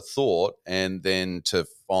lot of thought, and then to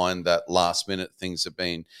find that last minute things have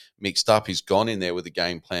been mixed up. He's gone in there with a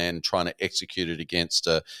game plan, trying to execute it against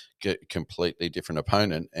a completely different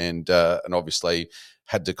opponent, and obviously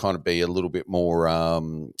had to kind of be a little bit more,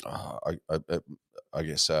 I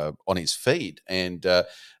guess, on his feet. And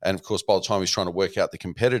of course, by the time he's trying to work out the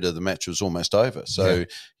competitor, the match was almost over. So,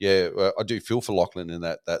 I do feel for Lachlan in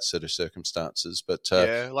that set of circumstances. But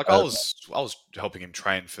I was helping him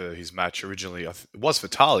train for his match originally. It was for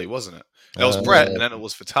Tali, wasn't it? It was Brett, and then it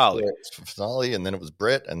was for Tali. Yeah, it was for Tali, and then it was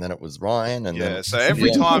Brett, and then it was Ryan. And then so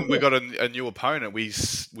every time we got a new opponent, we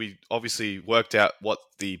obviously worked out what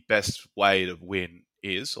the best way to win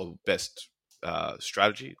is, or best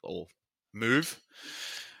strategy or move,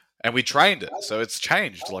 and we trained it. So it's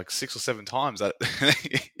changed like 6 or 7 times that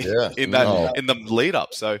in the lead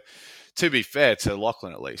up. So to be fair to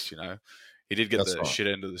Lachlan, at least, he did get shit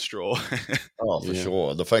end of the straw. Oh, for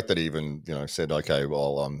sure. The fact that he even said, okay,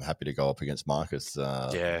 well, I'm happy to go up against Marcus.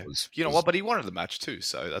 But he wanted the match too,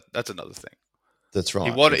 so that's another thing. That's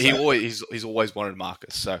right. He's always wanted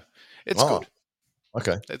Marcus, so it's good.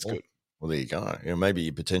 Okay, it's good. Well, there you go. Maybe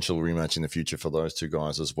a potential rematch in the future for those two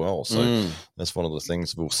guys as well. So that's one of the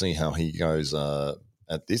things. We'll see how he goes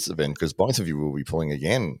at this event, because both of you will be pulling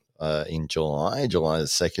again in July the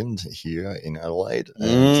 2nd here in Adelaide.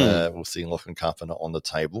 And we'll see Lachlan Carpenter on the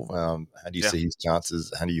table. How do you see his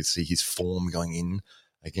chances? How do you see his form going in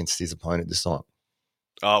against his opponent this time?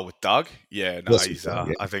 Oh, with Doug? Yeah, no, he's.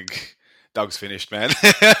 I think Doug's finished, man.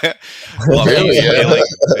 Really? He's feeling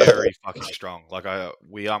very fucking strong. Like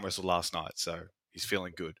we arm wrestled last night, so he's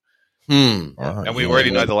feeling good. Right. And we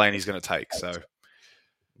already know the lane he's going to take. So,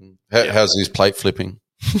 how's his plate flipping?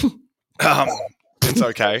 It's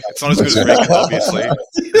okay. It's not as good as Rick, obviously.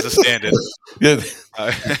 It's a standard. Yeah.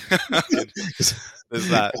 There's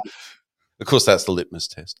that. Of course, that's the litmus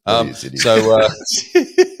test. It is. So,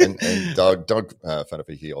 and Doug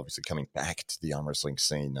Fanafi here, obviously coming back to the arm wrestling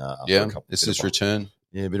scene. This is return.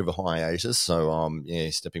 Yeah, a bit of a hiatus. So,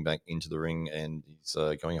 he's stepping back into the ring, and he's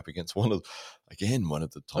going up against one of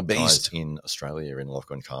the top guys in Australia in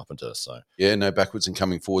Lachlan Carpenter. So, no backwards and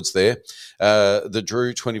coming forwards there. The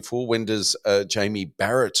Drew 24. When does Jamie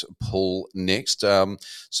Barrett pull next?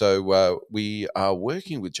 So we are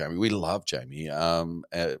working with Jamie. We love Jamie.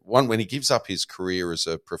 When he gives up his career as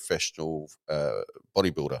a professional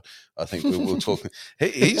bodybuilder, I think we'll talk.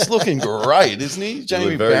 He's looking great, isn't he,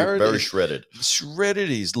 Jamie Barrett? Very shredded.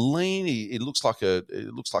 He's lean. He looks like a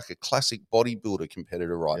classic bodybuilder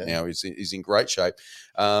competitor right now. He's in great shape.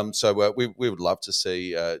 So we would love to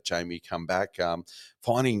see Jamie come back.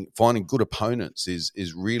 Finding good opponents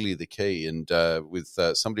is really the key. And with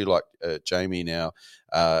somebody like Jamie now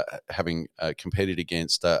having competed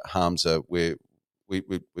against Hamza, we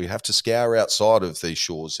have to scour outside of these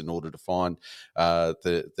shores in order to find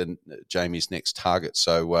the Jamie's next target.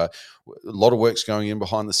 So a lot of work's going in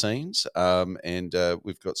behind the scenes, and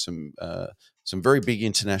we've got some very big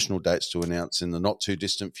international dates to announce in the not too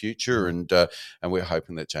distant future, and we're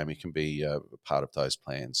hoping that Jamie can be part of those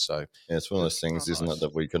plans. So it's one of those things, isn't it,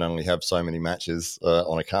 that we can only have so many matches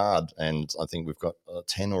on a card, and I think we've got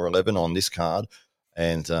 10 or 11 on this card,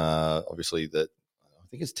 and obviously that. I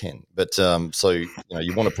think it's 10, but so you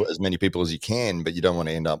want to put as many people as you can, but you don't want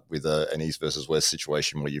to end up with an East versus West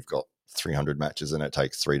situation where you've got 300 matches and it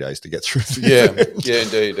takes 3 days to get through.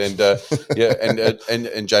 Indeed,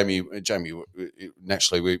 and Jamie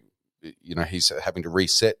naturally he's having to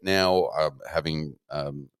reset now, having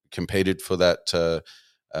competed for that.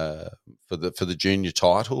 For the junior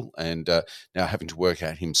title, and now having to work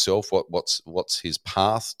out himself what's his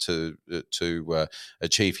path to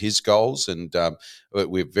achieve his goals, and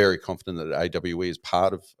we're very confident that AWE is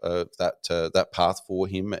part of that path for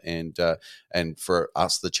him, and for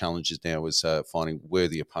us the challenge is now is finding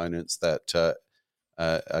worthy opponents that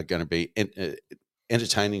are going to be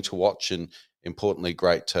entertaining to watch, and importantly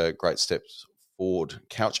great steps forward.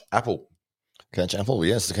 Couch Apple,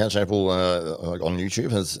 yes. The Couch Apple on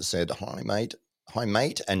YouTube has said, hi, mate,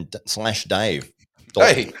 and /Dave.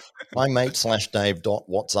 Hey. Hi, mate, /Dave.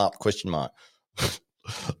 What's up? ?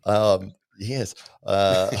 Yes.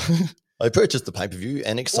 I purchased the pay-per-view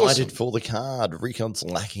and excited for the card. Ricard's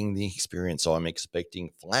lacking the experience, so I'm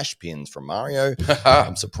expecting flash pins from Mario.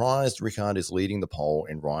 I'm surprised Ricard is leading the poll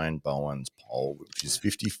in Ryan Bowen's poll, which is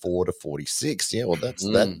 54-46. Yeah, well,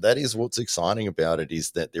 that is what's exciting about it,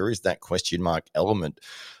 is that there is that question mark element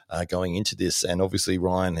going into this, and obviously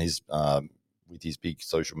Ryan is with his big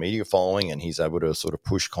social media following, and he's able to sort of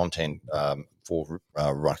push content for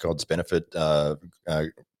Rakod's benefit on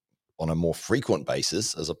a more frequent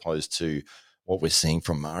basis, as opposed to what we're seeing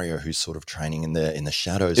from Mario, who's sort of training in the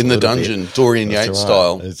shadows, in the dungeon, Dorian Yates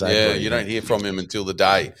style. Exactly. Yeah, you don't hear from him until the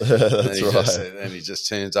day. That's right. And he just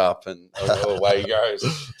turns up and away he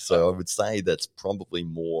goes. So I would say that's probably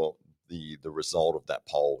more the result of that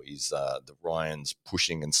poll is the Ryan's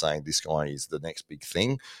pushing and saying this guy is the next big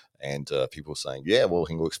thing, and people saying, yeah, well,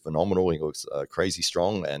 he looks phenomenal, he looks crazy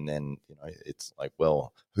strong, and then it's like,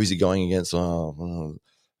 well, who's he going against? Oh,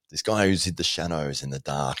 this guy who's in the shadows, in the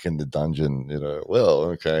dark, in the dungeon. Well,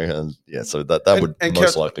 okay, and yeah, so that would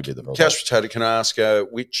most likely be the result. Couch Potato, can I ask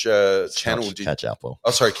which channel did Catch Apple?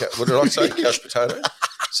 Oh, sorry, what did I say? Couch Potato.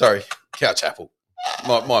 Sorry, Couch Apple.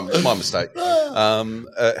 My mistake. How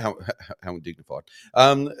undignified.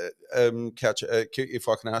 Couch. If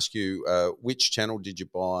I can ask you, which channel did you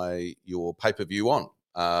buy your pay-per-view on?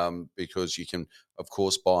 Because you can, of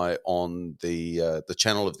course, buy on the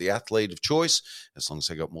channel of the athlete of choice. As long as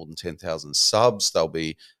they got more than 10,000 subs, they'll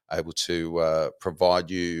be able to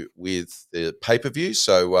provide you with the pay-per-view.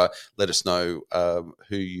 So let us know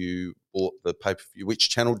who you bought the pay-per-view. Which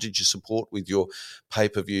channel did you support with your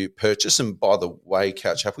pay-per-view purchase? And by the way,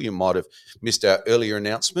 Couch Apple, you might have missed our earlier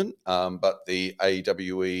announcement, but the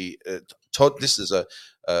AWE, Todd, this is an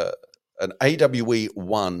AWE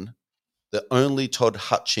 1, the only Todd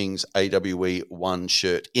Hutchings AWE 1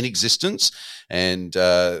 shirt in existence, and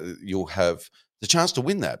you'll have the chance to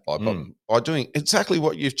win that by doing exactly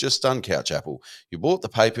what you've just done, Couch Apple. You bought the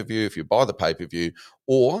pay-per-view, if you buy the pay-per-view,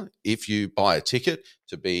 or if you buy a ticket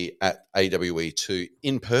to be at AWE 2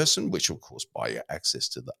 in person, which will, of course, buy you access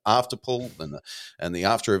to the after pool and the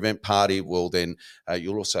after event party, well, then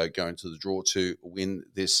you'll also go into the draw to win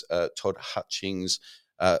this Todd Hutchings.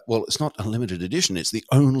 Well, it's not a limited edition. It's the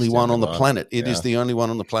only one on the planet. It is the only one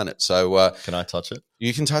on the planet. So can I touch it?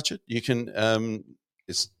 You can touch it. You can.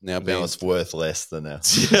 It's now it's worth less than now.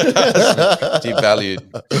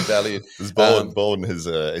 Devalued. Bolden is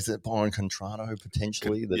it Byron Contrado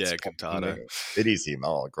potentially? Contrado. It is him.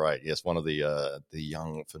 Oh, great. Yes, one of the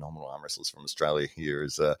young phenomenal arm wrestlers from Australia here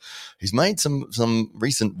is he's made some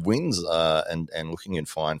recent wins and looking in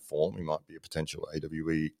fine form. He might be a potential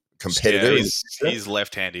AWE competitor. Yeah, his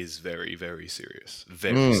left hand is very, very serious.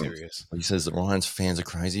 Very serious. He says that Ryan's fans are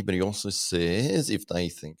crazy, but he also says if they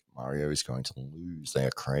think Mario is going to lose, they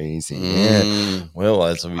are crazy. Yeah. Well,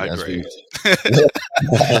 as we agree. That's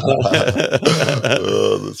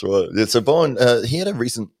right. Yeah, so Bowen, he had a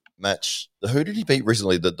recent match. Who did he beat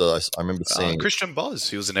recently that I remember seeing? Christian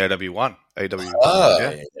Boz. He was in AW1. Yeah,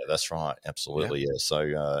 that's right. Absolutely. Yeah.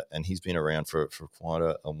 So, and he's been around for quite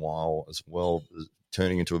a while as well,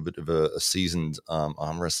 turning into a bit of a seasoned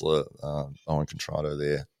arm wrestler, Owen Contrado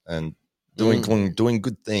there, and doing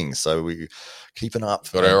good things. So we keeping up.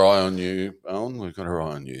 Got our eye on you, Owen. We've got our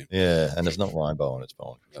eye on you. Yeah, and it's not Ryan Bowen, it's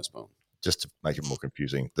Bowen. That's Bowen. Just to make it more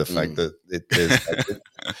confusing, the fact that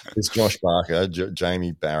there's Josh Barker,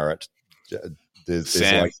 Jamie Barrett, there's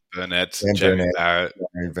Sam Burnett, Jamie Barrett.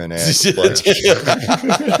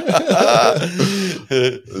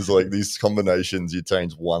 There's like these combinations. You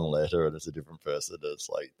change one letter and it's a different person. It's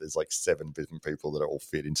like there's like 7 different people that are all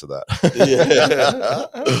fit into that.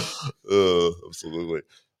 Absolutely.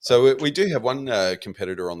 So we do have one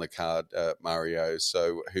competitor on the card, Mario.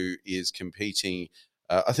 So who is competing?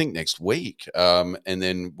 I think next week, and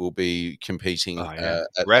then we'll be competing at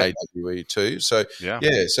AWE too. So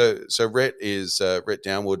so Rhett is Rhett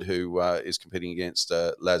Downwood, who is competing against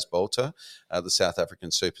Laz Bolter, the South African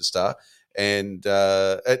superstar. And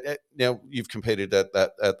now you've competed at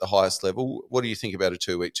the highest level. What do you think about a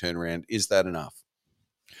 2-week turnaround? Is that enough?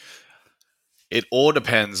 It all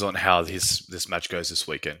depends on how this match goes this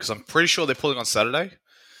weekend, because I'm pretty sure they're pulling on Saturday.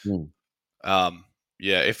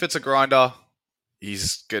 If it's a grinder,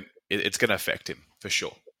 it's going to affect him for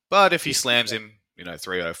sure. But if he slams him, 3-0,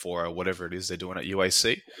 4-0, whatever it is they're doing at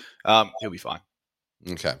UAC, he'll be fine.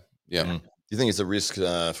 Okay. Yeah. Do you think it's a risk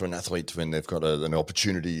for an athlete when they've got an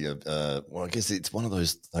opportunity of, well, I guess it's one of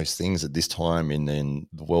those things at this time in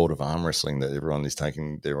the world of arm wrestling that everyone is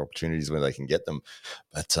taking their opportunities where they can get them.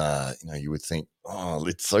 But, you would think, oh,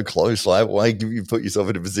 it's so close. Why you put yourself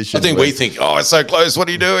in a position? I think we think, oh, it's so close. What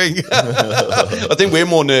are you doing? I think we're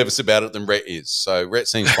more nervous about it than Rhett is. So Rhett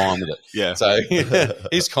seems fine with it. Yeah. So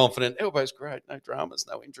he's confident. Elbow's great. No dramas,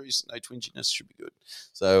 no injuries, no twinginess. Should be good.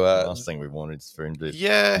 So last thing we wanted is for him to.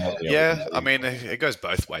 Yeah. I mean, it goes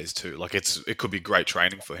both ways too. Like it could be great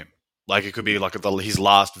training for him. Like it could be like his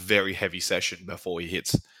last very heavy session before he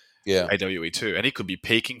hits AWE 2, and he could be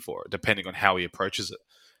peaking for it depending on how he approaches it.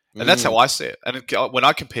 And that's how I see it. And when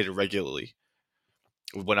I competed regularly,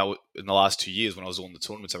 in the last 2 years when I was on the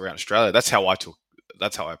tournaments around Australia. That's how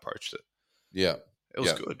I approached it. Yeah. It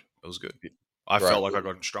was good. It was good. I felt like I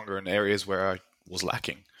got stronger in areas where I was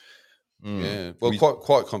lacking. Yeah, well,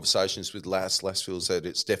 quite conversations with Lass. Lass feels that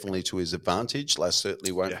it's definitely to his advantage. Lass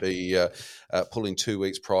certainly won't be pulling 2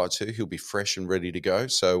 weeks prior to. He'll be fresh and ready to go.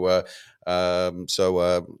 So,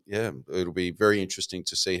 it'll be very interesting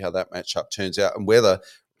to see how that matchup turns out and whether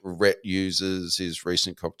Rhett uses his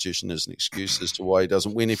recent competition as an excuse as to why he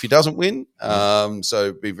doesn't win if he doesn't win. So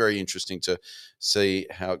it'll be very interesting to see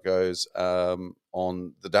how it goes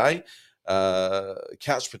on the day.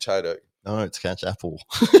 Couch potato. No, it's Couch Apple.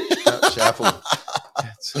 Couch apple.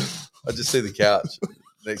 I just see the couch.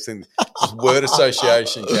 Next thing, word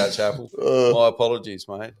association, Couch apple. My apologies,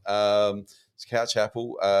 mate. It's Couch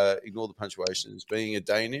apple. Ignore the punctuations. Being a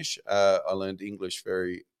Danish, I learned English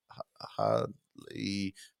very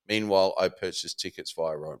hardly. Meanwhile, I purchased tickets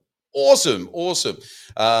via Rome. Awesome.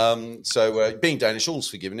 So being Danish, all's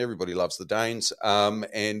forgiven. Everybody loves the Danes.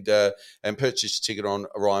 And purchase a ticket on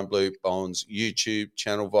Ryan Blue Bowen's YouTube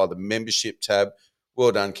channel via the membership tab.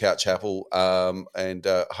 Well done, Couch Apple. And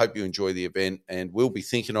hope you enjoy the event. And we'll be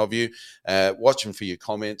thinking of you, watching for your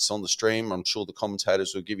comments on the stream. I'm sure the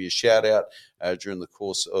commentators will give you a shout out during the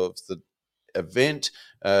course of the event.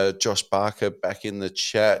 Josh Barker back in the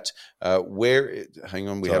chat. Where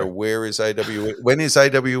is AWE? When is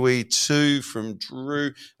AWE 2 from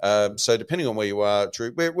Drew? So depending on where you are,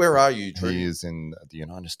 Drew, where are you, Drew? He is in the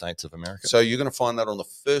United States of America. So you're going to find that on the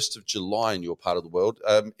 1st of July in your part of the world.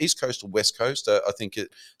 East Coast or West Coast? I think it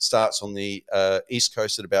starts on the East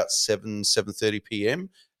Coast at about 7:30 p.m.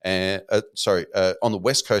 On the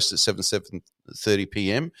West Coast at 7:30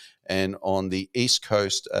 p.m. and on the East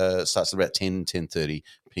Coast starts at about 10:30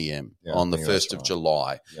 p.m. on the 1st of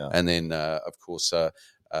July. Yeah. And then, of course,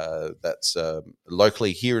 that's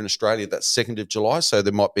locally here in Australia, that's 2nd of July. So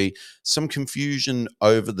there might be some confusion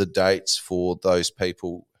over the dates for those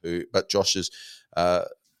people but Josh has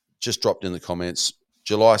just dropped in the comments,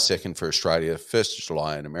 July 2nd for Australia, 1st of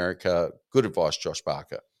July in America. Good advice, Josh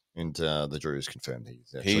Barker. And the Drew has confirmed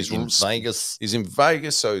he's in Vegas. He's in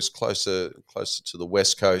Vegas, so he's closer to the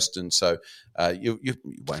West Coast, and so you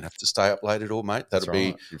won't have to stay up late at all, mate. That'll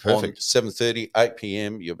be perfect. On 7:30, 8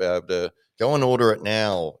 p.m. You'll be able to go and order it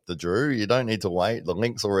now. The Drew, you don't need to wait. The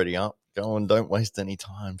link's already up. Go and don't waste any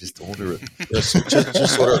time. Just order it. just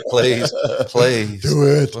order it, please. Do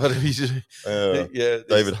it. What have you do?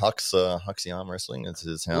 David Huxley Arm Wrestling. This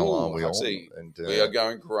is how are we Huxley, all? And, we are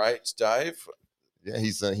going great, Dave. Yeah,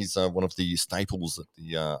 he's one of the staples at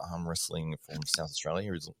the arm wrestling from South Australia.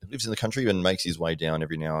 He lives in the country and makes his way down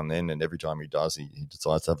every now and then. And every time he does, he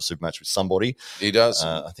decides to have a super match with somebody. He does.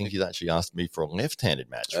 I think he's actually asked me for a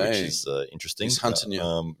left-handed match, which is interesting. He's hunting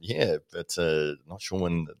you. Yeah, but not sure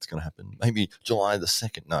when it's going to happen. Maybe July the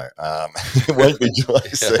 2nd. No, it won't be July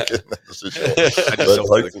 2nd. That's for sure. I just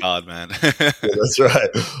opened the card, man. Yeah, that's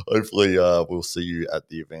right. Hopefully, we'll see you at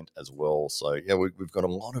the event as well. So yeah, we've got a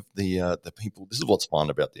lot of the people. This is what's fun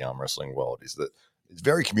about the arm wrestling world, is that it's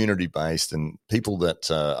very community based, and people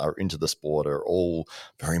that are into the sport are all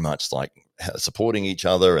very much like supporting each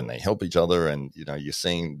other, and they help each other. And you're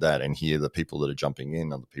seeing that and hear the people that are jumping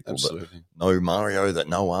in, and the people that know Mario, that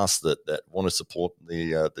know us, that want to support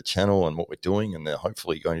the channel and what we're doing, and they're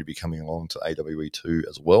hopefully going to be coming along to AWE2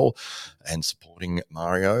 as well and supporting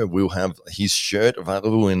Mario. We'll have his shirt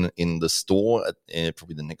available in the store at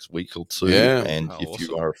probably the next week or two. Yeah. And if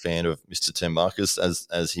you are a fan of Mr. Tambakis,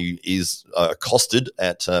 as he is accosted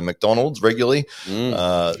at McDonald's regularly,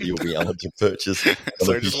 you'll be able to purchase.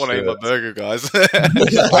 So I just want to eat my burger, guys. That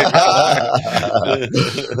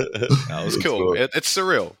was cool. It's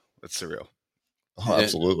surreal. It's surreal. Oh,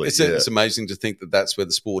 absolutely. It's amazing to think that that's where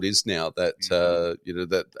the sport is now. That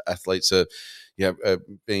that athletes are,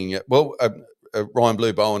 being Ryan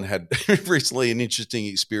Blue Bowen had recently an interesting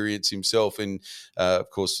experience himself, and of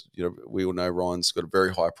course, we all know Ryan's got a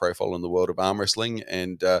very high profile in the world of arm wrestling,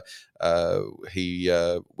 and he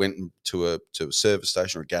went to a service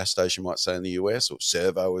station or a gas station, might say in the US, or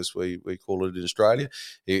servo as we call it in Australia.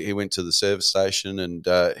 He went to the service station and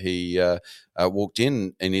he walked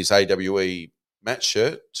in his AWE match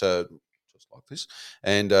shirt, just like this,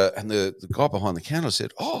 and the guy behind the counter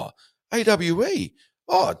said, "Oh, AWE.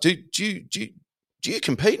 Oh, do you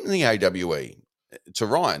compete in the AWE?" to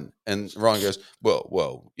Ryan, and Ryan goes,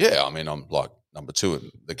 well, yeah. I mean, I'm like number 2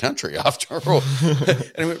 in the country after all.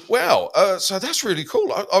 And he went, wow. So that's really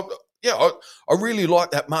cool. yeah, I really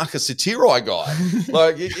like that Marcus Satirai guy.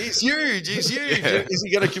 Like, he's huge. He's huge. Yeah. Is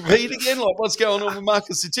he going to compete again? Like, what's going on with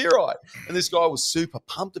Marcus Satirai? And this guy was super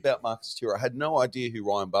pumped about Marcus Satirai. I had no idea who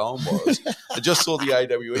Ryan Bowen was. I just saw the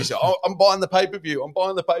AWE. So, I'm buying the pay-per-view. I'm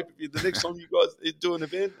buying the pay-per-view. The next time you guys do an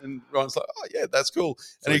event. And Ryan's like, oh, yeah, that's cool.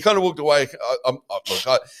 And he kind of walked away.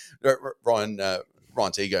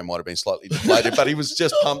 Ryan's ego might have been slightly deflated, but he was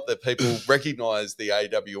just pumped that people recognised the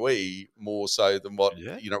AWE more so than what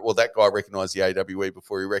that guy recognised the AWE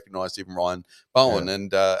before he recognised even Ryan Bowen, and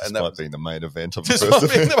that might be the main event of Did you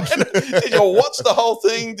watch the whole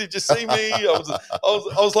thing? Did you see me? I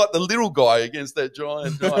was like the little guy against that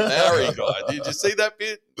giant Maori guy. Did you see that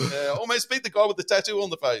bit? Almost beat the guy with the tattoo on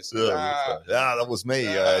the face. Yeah, that was me.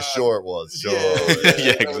 Sure it was. Sure.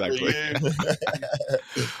 Yeah, exactly.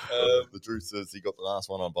 The truth says he got the last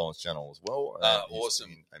one on Bowen's channel as well. Awesome.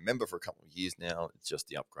 He's been a member for a couple of years now. It's just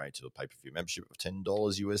the upgrade to the pay-per-view membership of $10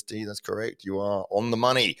 USD. That's correct. You are on the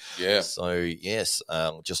money. Yeah. So, yes,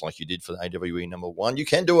 just like you did for the AWE number one, you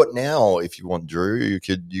can do it now if you want, Drew. You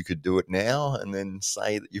could do it now and then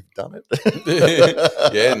say that you've done it.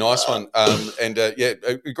 Yeah, nice one.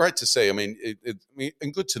 Great to see. I mean,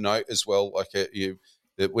 and good to note as well, like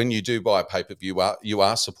that when you do buy a pay-per-view, you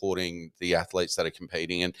are supporting the athletes that are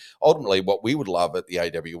competing. And ultimately what we would love at the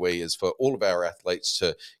AWE is for all of our athletes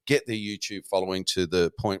to get their YouTube following to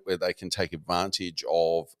the point where they can take advantage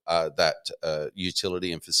of that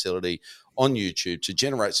utility and facility on YouTube to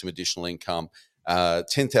generate some additional income.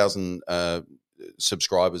 10,000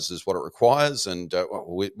 subscribers is what it requires. And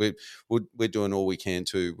we're doing all we can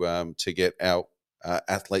to get our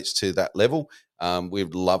athletes to that level.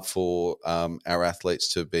 We'd love for our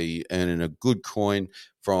athletes to be earning a good coin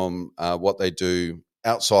from what they do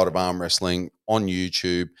outside of arm wrestling on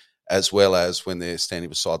YouTube, as well as when they're standing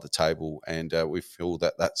beside the table. And we feel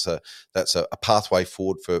that that's a pathway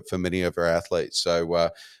forward for many of our athletes. So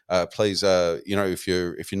please, if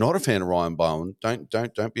you're not a fan of Ryan Bowen,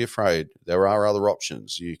 don't be afraid. There are other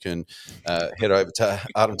options. You can head over to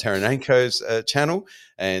Artem Taranenko's channel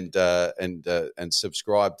and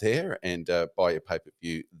subscribe there and buy your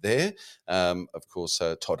pay-per-view there. Of course,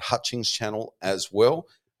 Todd Hutchings' channel as well.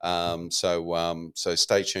 So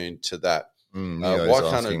stay tuned to that. Why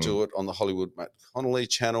can't I do it on the Hollywood Matt Connolly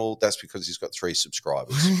channel? That's because he's got 3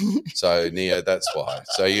 subscribers. So Neo, that's why.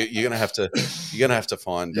 So you're gonna have to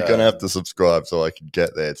find. You're gonna have to subscribe so I can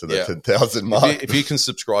get there to the 10,000 mark. If you can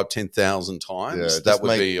subscribe 10,000 times, that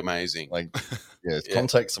would be amazing.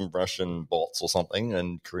 Contact some Russian bots or something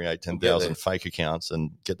and create 10,000 fake accounts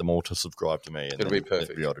and get them all to subscribe to me. And it'll be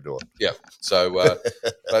perfect. Be able to do it. Yeah. So,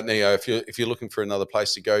 but Neo, if you're looking for another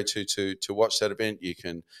place to go to watch that event, you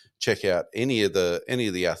can check out any of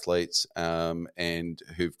the athletes and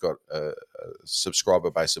who've got a subscriber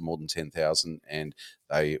base of more than 10,000, and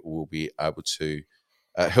they will be able to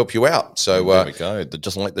help you out. So there we go.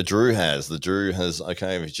 Just like the Drew has. The Drew has,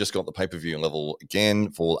 he's just got the pay-per-view level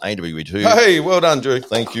again for AWE2. Hey, well done, Drew.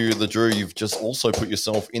 Thank you, the Drew. You've just also put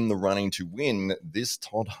yourself in the running to win this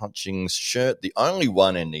Todd Hutchings shirt, the only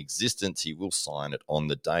one in existence. He will sign it on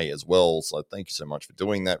the day as well. So thank you so much for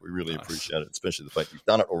doing that. We really appreciate it, especially the fact you've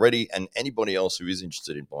done it already. And anybody else who is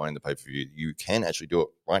interested in buying the pay-per-view, you can actually do it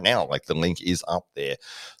right now. Like, the link is up there.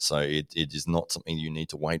 So it is not something you need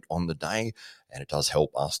to wait on the day. And it does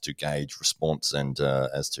help us to gauge response and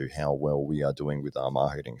as to how well we are doing with our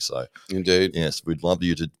marketing. So, indeed, yes, we'd love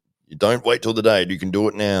you to. You don't wait till the day. You can do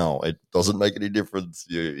it now. It doesn't make any difference.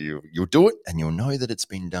 You'll do it, and you'll know that it's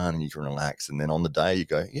been done, and you can relax. And then on the day, you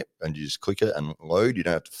go, yep, and you just click it and load. You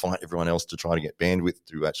don't have to fight everyone else to try to get bandwidth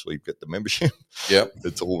to actually get the membership. Yep,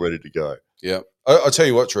 it's all ready to go. Yeah, I'll tell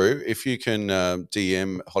you what, Drew. If you can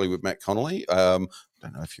DM Hollywood Matt Connolly. I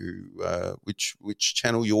don't know if you which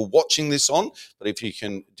channel you're watching this on, but if you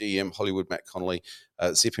can DM Hollywood Matt Connolly,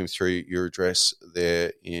 zip him through your address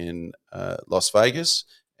there in Las Vegas,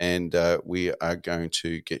 and we are going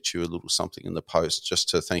to get you a little something in the post just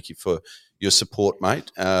to thank you for your support,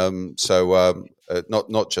 mate. Not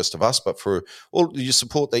just of us, but for all your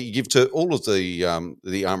support that you give to all of the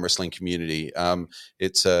arm wrestling community.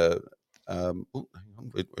 It's a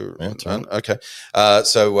okay.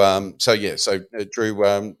 So Drew,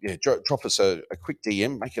 drop us a quick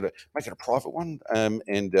DM, make it a private one, and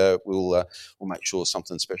we'll make sure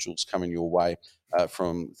something special is coming your way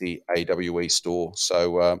from the AWE store.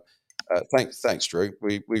 So thanks, Drew.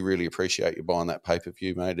 We really appreciate you buying that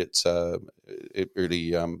pay-per-view, mate. It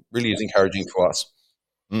really is encouraging for us.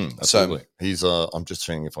 Absolutely. He's. I'm just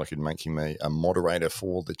seeing if I could make him a moderator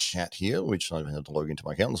for the chat here, which I had to log into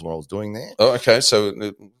my account. That's what I was doing there. Oh, okay. So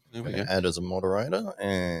there we go. Add as a moderator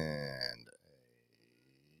and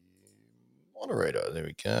moderator. There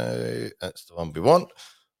we go. That's the one we want.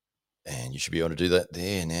 And you should be able to do that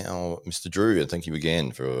there now, Mr. Drew. And thank you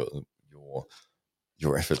again for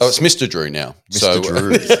your efforts. Oh, it's Mr. Drew now. Mr.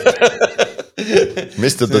 Drew.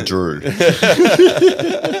 Mr. the Drew.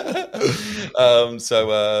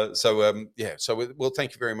 Well,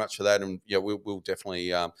 thank you very much for that, and yeah, we'll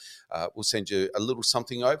definitely we'll send you a little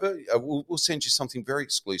something over. We'll send you something very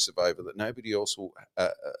exclusive over that nobody else will.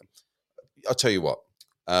 I'll tell you what.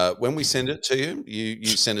 When we send it to you, you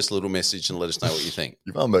send us a little message and let us know what you think.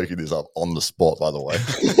 You are making this up on the spot, by the way.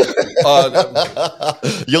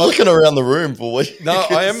 You're looking around the room for what? No,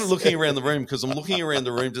 I am looking around the room because I'm looking around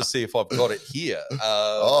the room to see if I've got it here.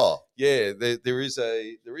 Yeah, there is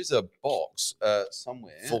a box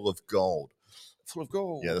somewhere full of gold. Full of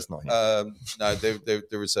gold. Yeah, that's not him. No,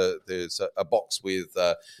 there's a box with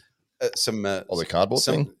some the cardboard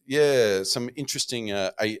thing. Yeah, some interesting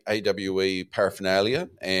AWE paraphernalia,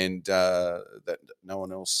 and that no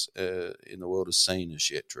one else in the world has seen as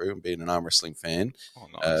yet, Drew. And being an arm wrestling fan,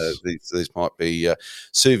 nice. These might be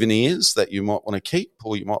souvenirs that you might want to keep,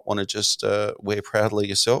 or you might want to just wear proudly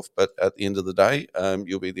yourself. But at the end of the day,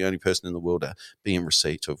 you'll be the only person in the world to be in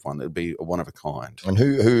receipt of one. It'll be a one of a kind. And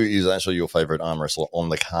who is actually your favourite arm wrestler on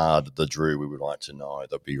the card, the Drew? We would like to know.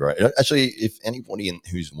 That'd be great. Actually, if anybody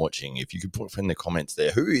who's watching, if you could put in the comments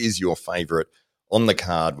there, who is your favourite on the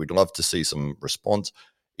card? We'd love to see some response.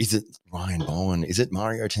 Is it Ryan Bowen? Is it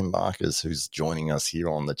Mario Tambakis who's joining us here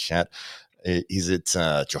on the chat? Is it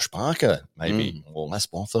Josh Barker, maybe, or Les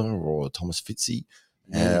Botha, or Thomas Fitzy?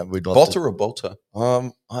 We'd love Botha or Bolter?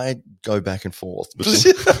 I go back and forth.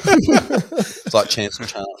 It's like chance and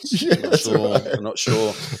chance. Yeah, I'm not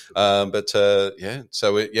sure. Yeah.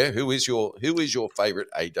 So who is your favourite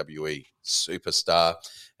AWE superstar,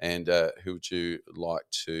 and who would you like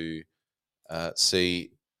to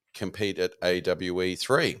see compete at AWE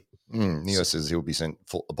 3? Neo says he'll be sent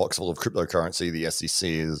a box full of cryptocurrency. The SEC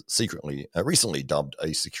is recently dubbed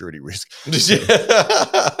a security risk.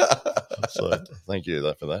 So thank you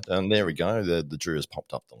for that. And there we go. The Drew has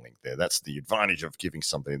popped up the link there. That's the advantage of giving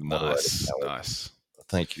somebody the moderator. Nice.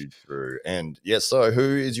 Thank you, Drew. And yes, so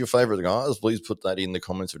who is your favourite, guys? Please put that in the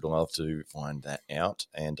comments. We'd love to find that out.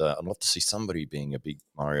 And I'd love to see somebody being a big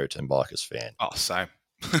Mario Tambakis fan. Oh, same.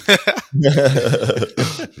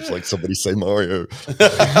 It's like somebody say Mario.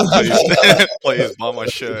 Please buy my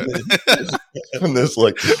shirt. And there's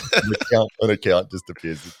like an account just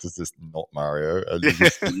appears. It's just not Mario.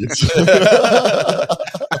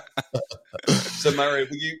 So Mario,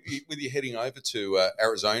 with you heading over to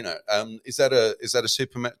Arizona, is that a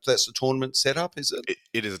super match? That's a tournament setup, is it?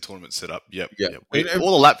 It is a tournament setup. Yep. Yeah. Yep.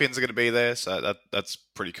 All the Latvians are going to be there, so that's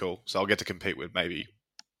pretty cool. So I'll get to compete with maybe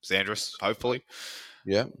Zandris, hopefully.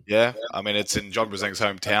 Yeah. I mean, it's in John Brzen's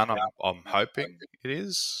hometown. I'm hoping it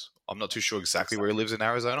is. I'm not too sure exactly where he lives in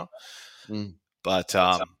Arizona, but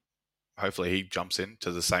hopefully he jumps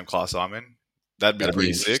into the same class I'm in. That'd be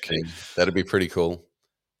pretty sick. That'd be pretty cool.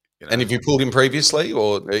 You know? And have you pulled him previously,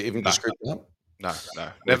 or even just grouped up? No,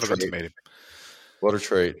 never got to meet him. What a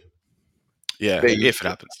treat! Yeah, if it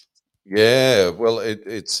happens. Yeah, well,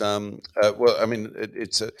 it's I mean,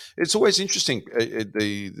 it's always interesting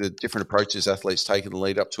the different approaches athletes take in the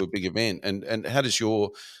lead up to a big event, and how does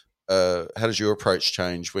your approach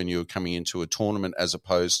change when you're coming into a tournament as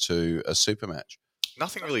opposed to a super match?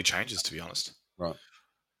 Nothing really changes, to be honest. Right.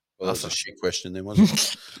 Well, that's a shit question then, wasn't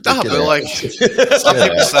it? No, but like some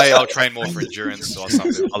people say I'll train more for endurance, or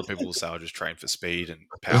other people will say I'll just train for speed and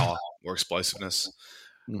power or explosiveness.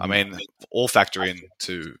 I mean, all factor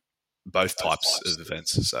into both types of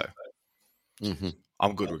events, so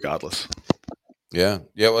I'm good regardless. Yeah.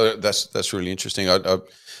 Well, that's really interesting. I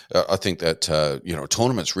think that a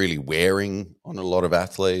tournament's really wearing on a lot of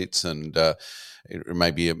athletes, and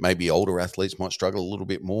maybe older athletes might struggle a little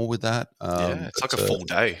bit more with that. It's like a full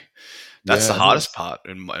day. That's the hardest part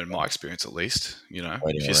in my experience, at least.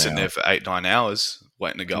 If you're sitting there for 8-9 hours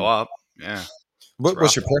waiting to go up, yeah.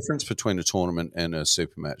 What's your preference between a tournament and a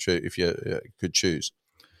super match, if you could choose?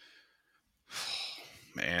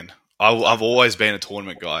 Man, I've always been a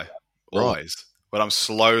tournament guy, always. Right. But I'm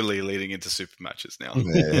slowly leading into super matches now.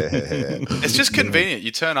 It's just convenient.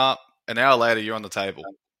 You turn up, an hour later, you're on the table.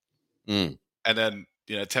 And then,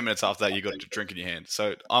 10 minutes after that, you got a drink in your hand.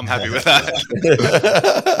 So I'm happy with that.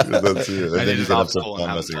 That's it. And then you can have some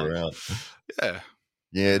fun messing around. Yeah.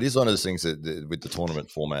 Yeah, it is one of those things that with the tournament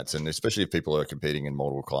formats, and especially if people are competing in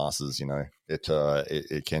multiple classes,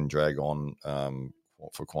 it can drag on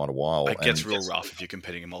for quite a while. It gets real rough if you're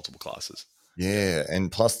competing in multiple classes. Yeah,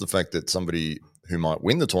 and plus the fact that somebody who might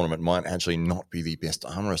win the tournament might actually not be the best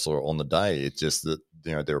arm wrestler on the day. It's just that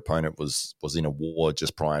their opponent was in a war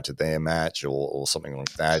just prior to their match or something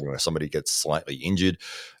like that. Somebody gets slightly injured.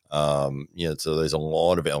 So there's a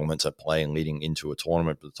lot of elements at play and leading into a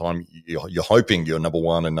tournament. By the time you're hoping your number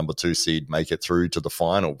 1 and number 2 seed make it through to the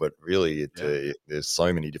final, but really there's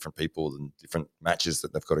so many different people and different matches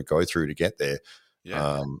that they've got to go through to get there.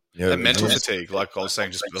 Yeah. And mental fatigue, like I was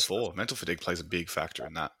saying just before, mental fatigue plays a big factor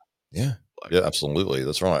in that. Yeah. Yeah, absolutely.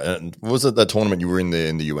 That's right. And was it that tournament you were in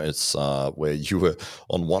the US where you were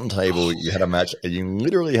on one table, you had a match, and you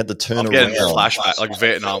literally had to turn around? Flashback, like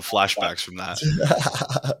Vietnam flashbacks from that.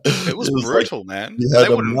 It was brutal, man. They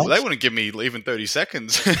wouldn't give me even 30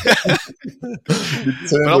 seconds. But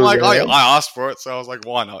I'm like, I asked for it, so I was like,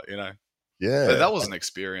 why not? Yeah. But that was an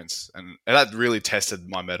experience, and that really tested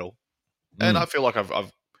my mettle. And I feel like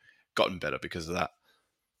I've gotten better because of that.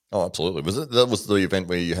 Oh, absolutely. That was the event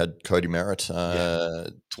where you had Cody Merritt?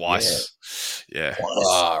 Twice. Yeah.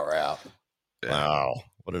 Far out. Yeah. Wow.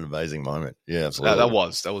 What an amazing moment. Yeah, absolutely.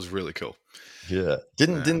 That was really cool. Yeah.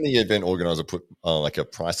 Didn't the event organizer put like a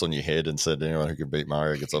price on your head and said anyone who can beat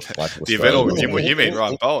Mario gets off flight? The event organizer, you mean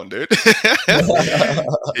Ryan Bowen, dude?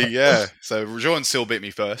 Yeah. So Jordan Sill beat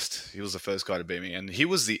me first. He was the first guy to beat me, and he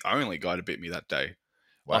was the only guy to beat me that day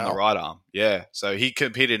on the right arm. Yeah. So he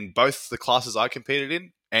competed in both the classes I competed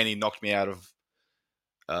in, and he knocked me out of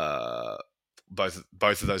both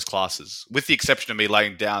of those classes, with the exception of me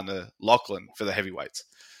laying down the Lachlan for the heavyweights.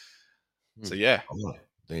 So yeah. Oh,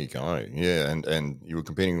 there you go. Yeah, and you were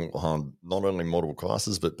competing on not only multiple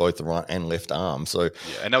classes, but both the right and left arm. So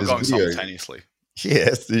and they were going simultaneously.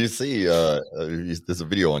 Yes, you see, there's a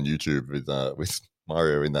video on YouTube with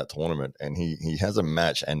Mario in that tournament, and he has a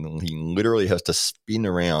match, and he literally has to spin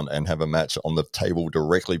around and have a match on the table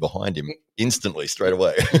directly behind him instantly, straight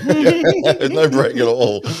away. There's no break at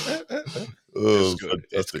all.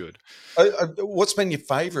 It's good. What's been your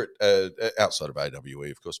favourite outside of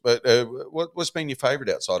AWE, of course? But what's been your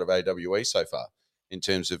favourite outside of AWE so far in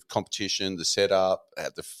terms of competition, the setup,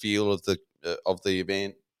 the feel of the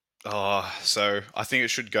event? So I think it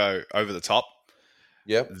should go over the top.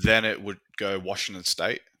 Yep. Then it would go Washington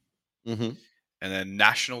State, and then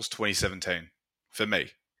Nationals 2017 for me.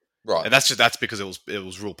 Right, and that's because it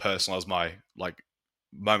was real personal. It was my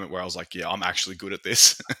moment where I was like, yeah, I'm actually good at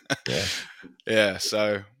this. Yeah.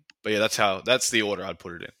 So, but yeah, that's the order I'd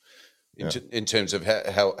put it in. In terms of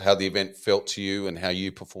how the event felt to you and how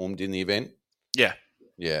you performed in the event. Yeah.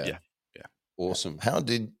 Awesome.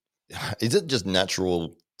 Is it just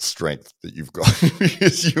natural strength that you've got?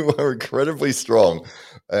 Because you are incredibly strong.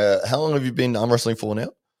 How long have you been arm wrestling for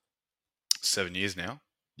now? 7 years now.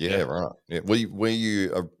 Yeah, right. Yeah. Were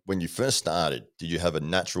you when you first started, did you have a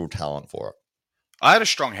natural talent for it? I had a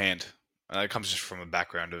strong hand. It comes just from a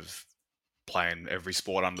background of playing every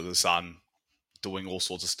sport under the sun, doing all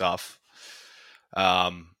sorts of stuff.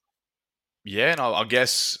 And I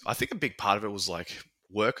guess I think a big part of it was like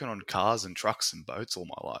working on cars and trucks and boats all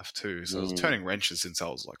my life too. So I was turning wrenches since I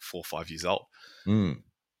was like 4 or 5 years old.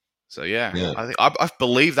 So I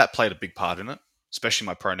believe that played a big part in it, especially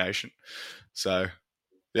my pronation. So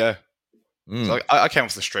yeah, so I came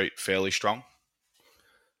off the street fairly strong.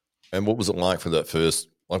 And what was it like for that first?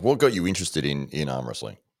 Like, what got you interested in arm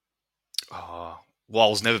wrestling? Well, I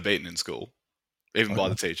was never beaten in school, even by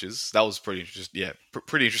the teachers. That was pretty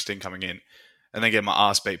interesting coming in, and then getting my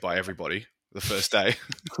ass beat by everybody the first day.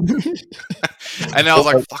 And I was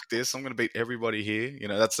like, fuck this, I'm going to beat everybody here.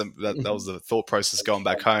 That was the thought process going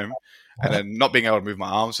back home, and then not being able to move my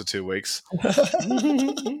arms for 2 weeks.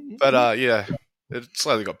 But it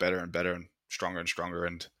slowly got better and better and stronger,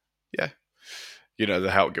 and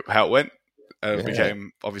how it went.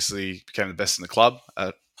 Became the best in the club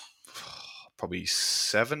at probably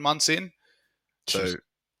 7 months in. So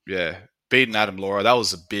yeah, beating Adam Laura, that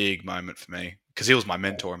was a big moment for me because he was my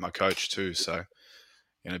mentor and my coach too. So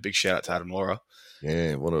big shout out to Adam Laura.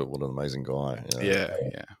 Yeah, what an amazing guy. Yeah.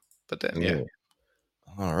 But then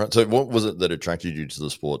All right. So what was it that attracted you to the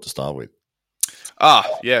sport to start with? So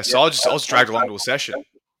I was dragged along to a session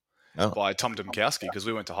by Tom Tambakis because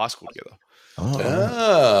we went to high school together.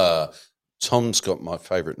 Tom's got my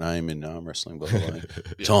favourite name in arm wrestling, by the way.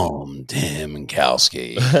 Tom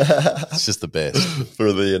Damkowski. It's just the best.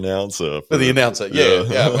 For the announcer.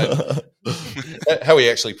 Yeah. How he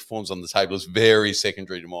actually performs on the table is very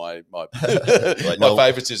secondary to my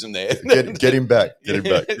favouritism there. Get him back. We'll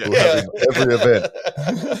have him every event.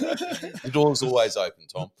 The door's always open,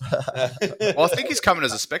 Tom. Well, I think he's coming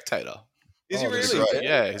as a spectator. Is he really?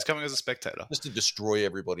 Yeah, he's coming as a spectator. Just to destroy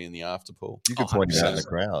everybody in the afterpool. You could point him out in the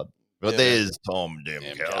crowd. But there's Tom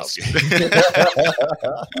Damkowski.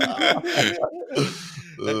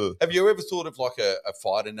 Have you ever thought of like a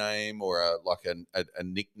fighter name or a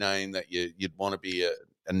nickname that you'd want to be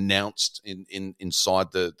announced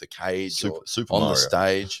inside the cage or Super on Mario. the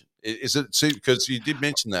stage? Is it because you did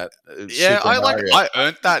mention that? Yeah, Super Mario. I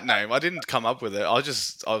earned that name. I didn't come up with it. I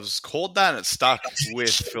was called that and it stuck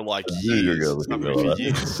with for like years. It stuck with me for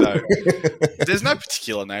years. So there's no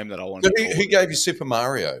particular name that I want to be called. Who gave you Super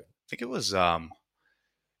Mario? I think it was either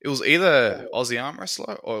Aussie arm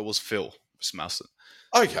wrestler or it was Phil Smelson.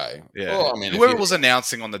 Okay. Yeah. Well, I mean, whoever was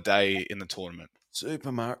announcing on the day in the tournament.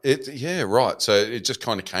 Super Mario. Yeah, right. So it just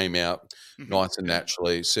kind of came out nice and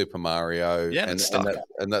naturally. Super Mario. Yeah, and stuck.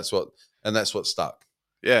 And that's what stuck.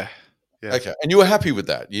 Yeah. Yeah. Okay. And you were happy with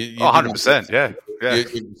that? You 100%. Yeah. Yeah.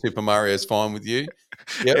 Super Mario's fine with you?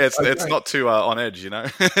 Yep. Yeah, it's not too on edge, you know.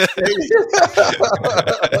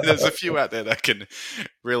 There's a few out there that can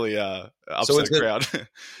really upset the crowd.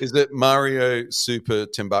 Is it Mario Super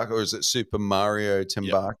Tambakis or is it Super Mario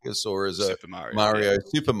Tambakis or is it Super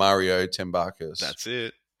Mario Tambakis? That's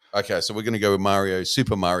it. Okay, so we're going to go with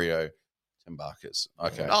Super Mario Tambakis.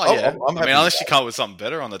 Okay. Oh yeah. I mean, unless you come up with something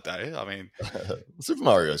better on the day. I mean, Super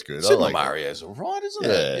Mario's good. Super Mario's all right, isn't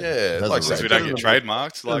it? Yeah. Like since we don't get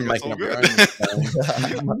trademarks, like that's all good.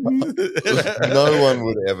 No one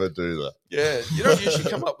would ever do that. Yeah. You don't usually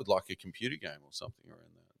come up with like a computer game or something around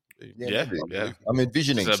that. Yeah. I'm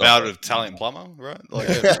envisioning. It's about an Italian plumber, right? Like,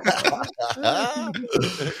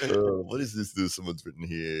 what is this? Someone's written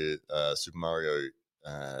here. Super Mario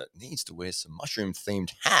needs to wear some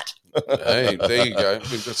mushroom-themed hat. Hey, there you go.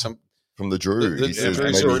 We've got some from the Drew. The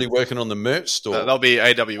Drew's already working on the merch store. That'll be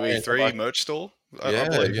AWE3 merch store. Yeah.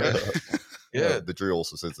 The Drew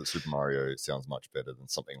also says that Super Mario sounds much better than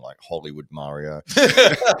something like Hollywood Mario.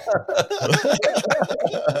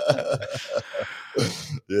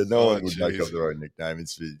 Yeah, no one would make up their own nickname.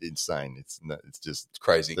 It's insane. It's just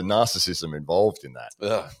crazy. The narcissism involved in that.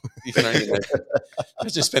 You can only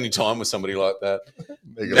imagine spending time with somebody like that.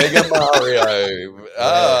 Mega Mario.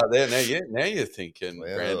 Now you're thinking,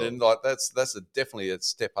 Brandon. Like that's definitely a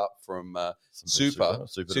step up from Super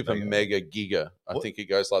Mega Giga. I think it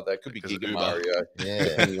goes like that. Could be Giga Mario. Yeah,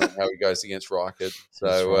 depending on how he goes against Raikkonen.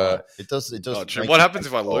 So right. It does. What happens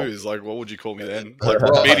if I lose? Like, what would you call me then? Like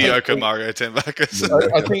mediocre Mario Tambakis.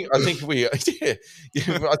 I think if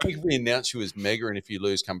we announce you as Mega, and if you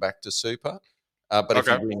lose, come back to Super. But if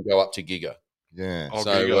you win, go up to Giga. Yeah.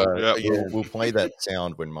 So we'll play that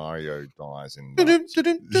sound when Mario dies. Yeah.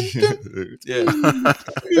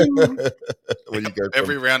 When you go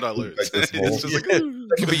every round I lose. It's just like,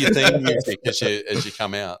 that could be your theme music as you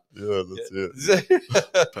come out. Yeah, that's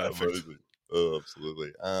it. Perfect. Oh,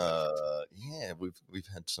 absolutely. We've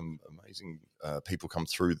had some amazing people come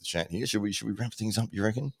through the chat here. Should we wrap things up? You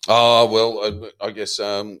reckon? Oh well, I guess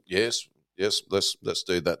yes. Let's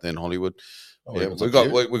do that then, Hollywood. Yeah, we've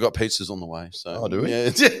got pizzas on the way. So do we? Yeah.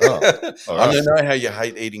 Right. I don't know how you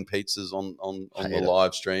hate eating pizzas on the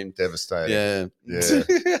live stream. Devastating. Yeah.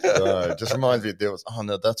 Just reminds me there was. Oh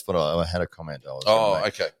no, that's what I had a comment.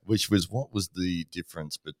 Okay. Which was what was the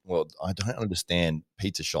difference? But I don't understand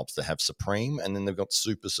pizza shops that have Supreme and then they've got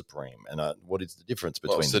Super Supreme. And what is the difference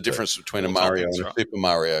between? What's the difference between a Mario and a Super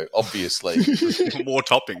Mario? Obviously, more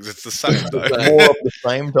toppings. It's the same though. More of the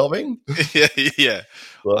same topping. Yeah.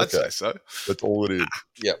 Well, I'd say so. That's all it is.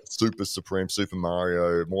 Yeah. Super Supreme, Super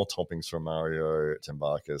Mario, more toppings from Mario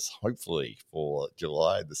Tambakis. Hopefully for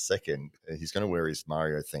July the 2nd, he's going to wear his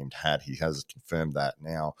Mario-themed hat. He has confirmed that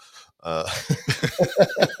now.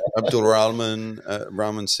 Abdul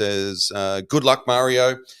Rahman says, good luck,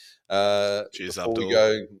 Mario. Cheers, Abdul. Abdul. We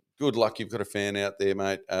go, good luck. You've got a fan out there,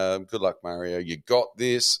 mate. Good luck, Mario. You got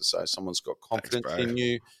this. So someone's got confidence in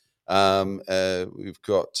you. We've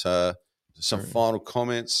got... some final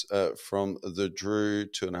comments from the Drew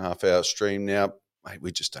 2.5 hour stream now. Mate,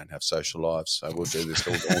 we just don't have social lives, so we'll do this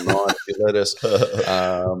all night if you let us.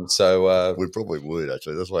 We probably would,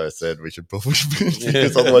 actually. That's why I said we should probably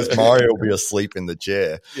because otherwise Mario will be asleep in the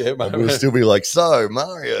chair. Yeah, and we'll still be like, so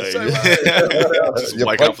Mario. Just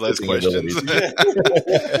wake up for those questions.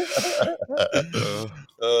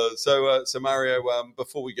 So Mario,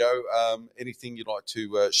 before we go, anything you'd like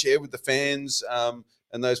to share with the fans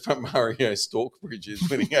and those Mario stalk bridges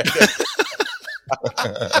winning?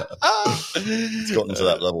 It's gotten to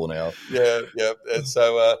that level now. Yeah. And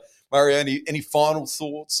so, Mario, any final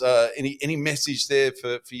thoughts? Any message there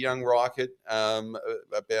for young Raikkonen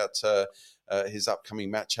about his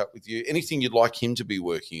upcoming matchup with you? Anything you'd like him to be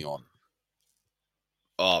working on?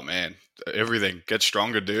 Oh man, everything. Get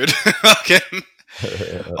stronger, dude.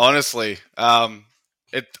 Honestly, I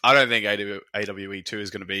don't think AWE 2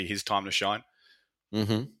 is going to be his time to shine.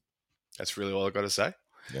 Mm-hmm. That's really all I've got to say.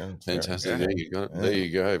 Yeah, Fantastic. Yeah. There you go. Yeah. There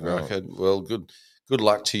you go, Yeah. Bracken. Well, good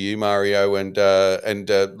luck to you, Mario, and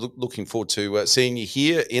looking forward to seeing you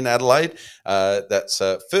here in Adelaide. That's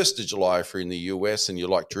 1st of July if you're in the US and you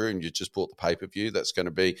like Drew and you just bought the pay-per-view. That's going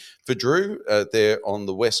to be for Drew there on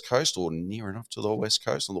the West Coast, or near enough to the West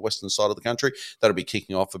Coast, on the western side of the country. That'll be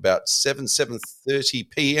kicking off about 7:30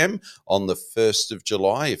 p.m. on the 1st of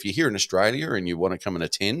July. If you're here in Australia and you want to come and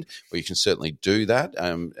attend, well, you can certainly do that,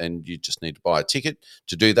 and you just need to buy a ticket.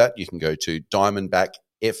 To do that, you can go to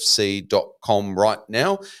diamondbackfc.com right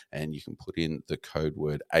now, and you can put in the code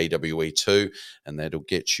word AWE2, and that'll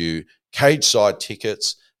get you cage side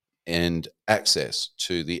tickets and access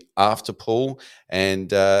to the after pool,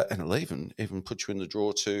 and it'll even put you in the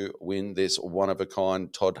draw to win this one of a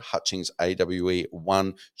kind Todd Hutchings AWE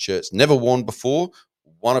 1 shirts, never worn before,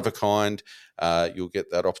 one of a kind. You'll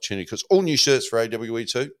get that opportunity because all new shirts for AWE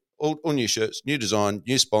 2. All new shirts, new design,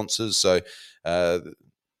 new sponsors. So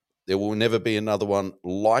there will never be another one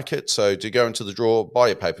like it. So to go into the draw, buy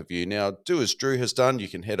your pay-per-view now. Do as Drew has done. You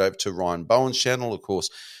can head over to Ryan Bowen's channel. Of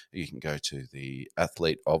course, you can go to the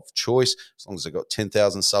athlete of choice. As long as they've got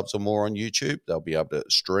 10,000 subs or more on YouTube, they'll be able to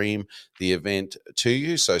stream the event to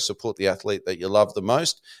you. So support the athlete that you love the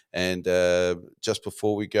most. And just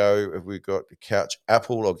before we go, we've got Couch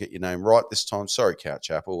Apple. I'll get your name right this time. Sorry,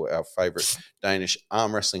 Couch Apple, our favourite Danish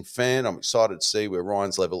arm wrestling fan. I'm excited to see where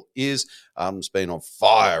Ryan's level is. Arm's been on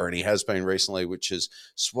fire, and he has been recently, which has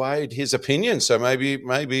swayed his opinion. So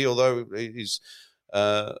maybe, although he's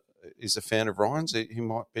a fan of Ryan's, he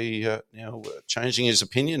might be now changing his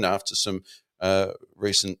opinion after some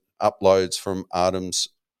recent uploads from Artem's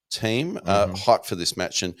team. Hyped for this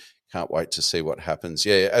match and can't wait to see what happens.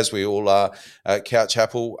 Yeah, as we all are, Couch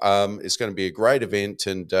Apple is going to be a great event.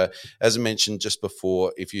 And as I mentioned just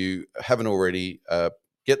before, if you haven't already,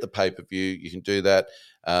 get the pay-per-view. You can do that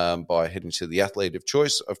by heading to the athlete of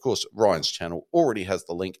choice. Of course, Ryan's channel already has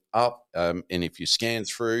the link up. And if you scan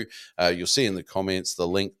through, you'll see in the comments the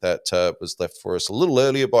link that was left for us a little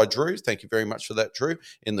earlier by Drew. Thank you very much for that, Drew,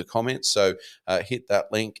 in the comments. So hit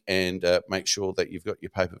that link and make sure that you've got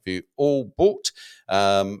your pay-per-view all booked.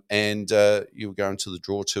 And you'll go into the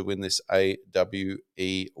draw to win this AWE1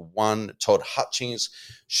 Todd Hutchings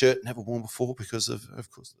shirt, never worn before because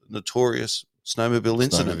of course, the notorious snowmobile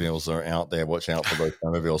incident. Snowmobiles are out there. Watch out for those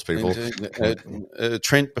snowmobiles, people.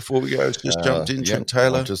 Trent, before we go, just jumped in. Trent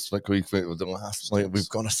Taylor. Just like we've got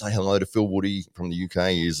to say hello to Phil Woody from the UK.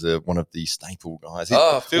 He's one of the staple guys.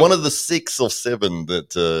 One of the 6 or 7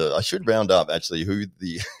 that I should round up actually. Who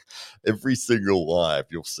the every single live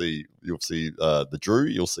you'll see the Drew,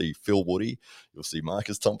 you'll see Phil Woody, you'll see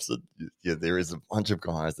Marcus Thompson. Yeah, there is a bunch of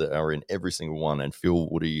guys that are in every single one, and Phil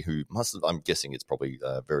Woody, who I'm guessing it's probably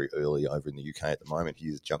very early over in the UK at the moment, he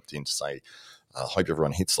has jumped in to say, hope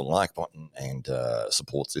everyone hits the like button and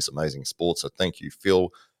supports this amazing sport. So thank you,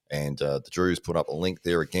 Phil. And the Drew's put up a link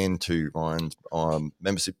there again to Ryan's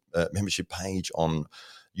membership page on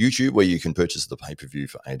YouTube, where you can purchase the pay-per-view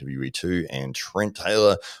for AWE2, and Trent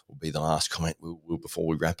Taylor will be the last comment before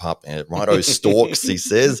we wrap up. Righto Storks, he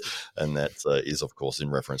says, and that is, of course, in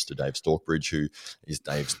reference to Dave Storkbridge, who is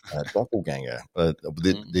Dave's doppelganger.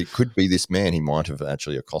 There could be this man. He might have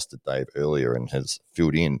actually accosted Dave earlier and has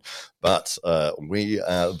filled in. But we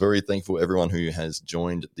are very thankful everyone who has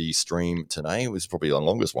joined the stream today. It was probably the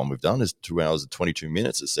longest one we've done. It's 2 hours and 22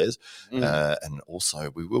 minutes, it says. And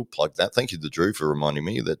also, we will plug that. Thank you to Drew for reminding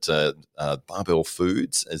me that Barbell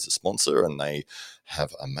Foods is a sponsor, and they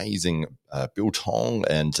have amazing biltong,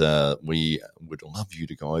 and We would love you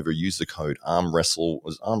to go over, use the code ARMWRESTLER.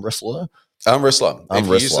 Arm wrestler.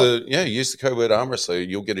 Use the code word arm wrestler,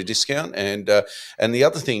 you'll get a discount. And the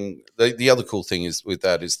other thing, the other cool thing is with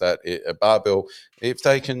that is that a barbell, if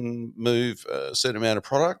they can move a certain amount of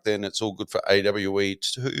product, then it's all good for AWE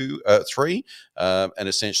 3. And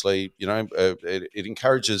essentially, it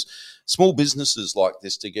encourages small businesses like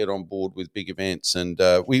this to get on board with big events. And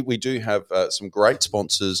we do have some great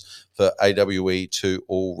sponsors for AWE 2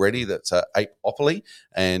 already. That's Apeopoly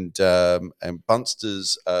and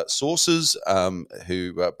Bunsters Sauces,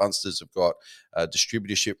 who Bunsters have got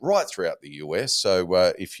distributorship right throughout the US.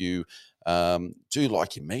 So if you do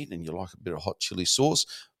like your meat and you like a bit of hot chili sauce,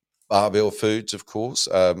 Barbell Foods, of course,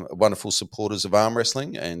 wonderful supporters of arm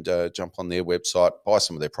wrestling, and jump on their website, buy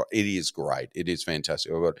some of their product. It is great. It is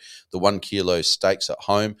fantastic. I've got the 1 kilo steaks at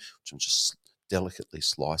home, which I'm just delicately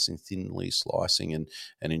slicing, thinly slicing, and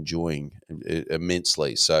enjoying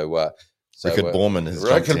immensely. So, Rickard Borman has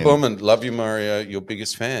Rickard Borman, love you, Mario, your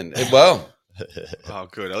biggest fan. Well, Oh,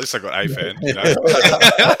 good. At least I got a fan. You know.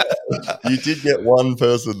 You did get one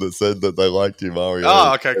person that said that they liked you, Mario.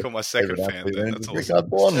 Oh, okay, cool. My second fan. Then. That's awesome. Rickard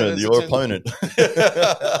Bonner, your opponent.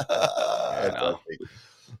 No.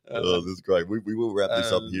 Oh, this is great. We will wrap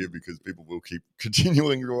this up here because people will keep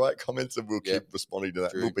continuing to write comments and we'll keep responding to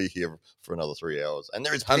that. True. We'll be here for another 3 hours. And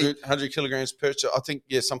there is 100 kilograms per. I think,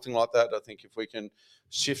 something like that. I think if we can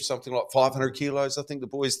shift something like 500 kilos, I think the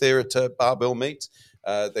boys there at Barbell Meats,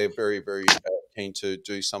 they're very, very keen to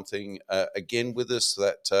do something again with us.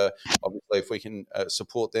 That obviously, if we can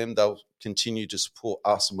support them, they'll continue to support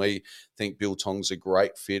us. And we think biltong's a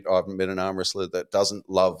great fit. I haven't met an arm wrestler that doesn't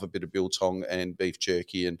love a bit of biltong and beef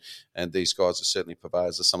jerky, and these guys are certainly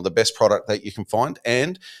providers of some of the best product that you can find,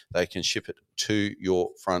 and they can ship it to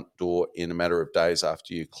your front door in a matter of days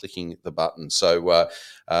after you clicking the button. So,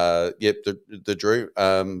 the Drew,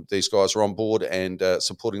 these guys are on board and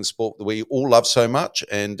supporting the sport that we all love so much,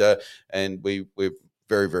 and we're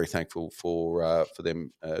very, very thankful for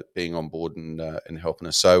them being on board and helping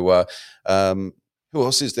us. So, who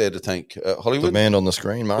else is there to thank? Hollywood? The man on the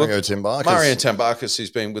screen, Mario Tambakis. Mario Tambakis, who's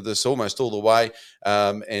been with us almost all the way.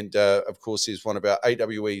 And, of course, he's one of our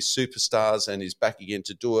AWE superstars and is back again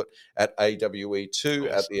to do it at AWE 2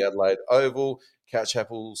 at the Adelaide Oval. Couch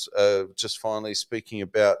Apples, just finally speaking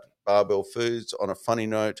about barbell foods on a funny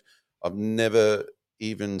note. I've never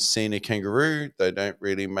even seen a kangaroo. They don't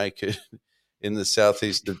really make it in the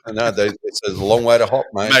southeast. No, it's a long way to hop,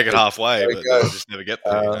 mate. Make it halfway, but they'll just never get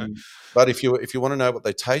there. But if you want to know what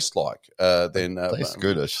they taste like, then tastes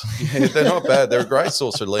goodish. Yeah, they're not bad. They're a great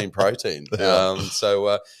source of lean protein.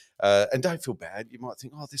 And don't feel bad. You might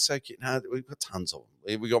think, they're so cute. No, we've got tons of them.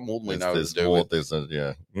 We've got more than we know what to do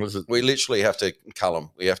with. We literally have to cull them.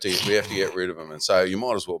 We have to get rid of them, and so you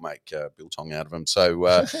might as well make biltong out of them. So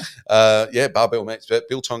barbell meats,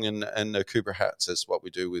 biltong and Kubra hats is what we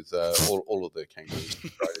do with all of the kangaroos.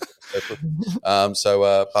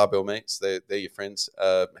 Barbell Meats, they're your friends.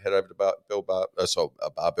 Head over to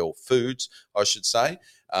Barbell Foods, I should say,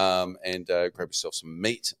 and grab yourself some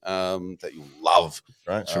meat that you'll love.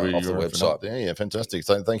 Right, should we off the website there? Yeah, fantastic.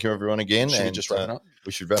 So thank you everyone again. Should we just wrap it up?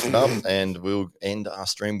 We should wrap it up, and we'll end our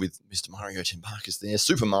stream with Mr. Mario Tambakis there,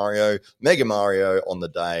 Super Mario, Mega Mario on the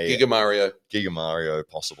day, Giga Mario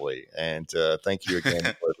possibly. And thank you again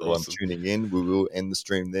for everyone tuning in. We will end the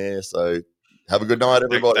stream there. So. Have a good night,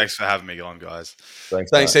 everybody. Thanks for having me on, guys.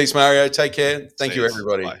 Thanks, Mario. Take care. Thank you,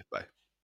 everybody. Bye.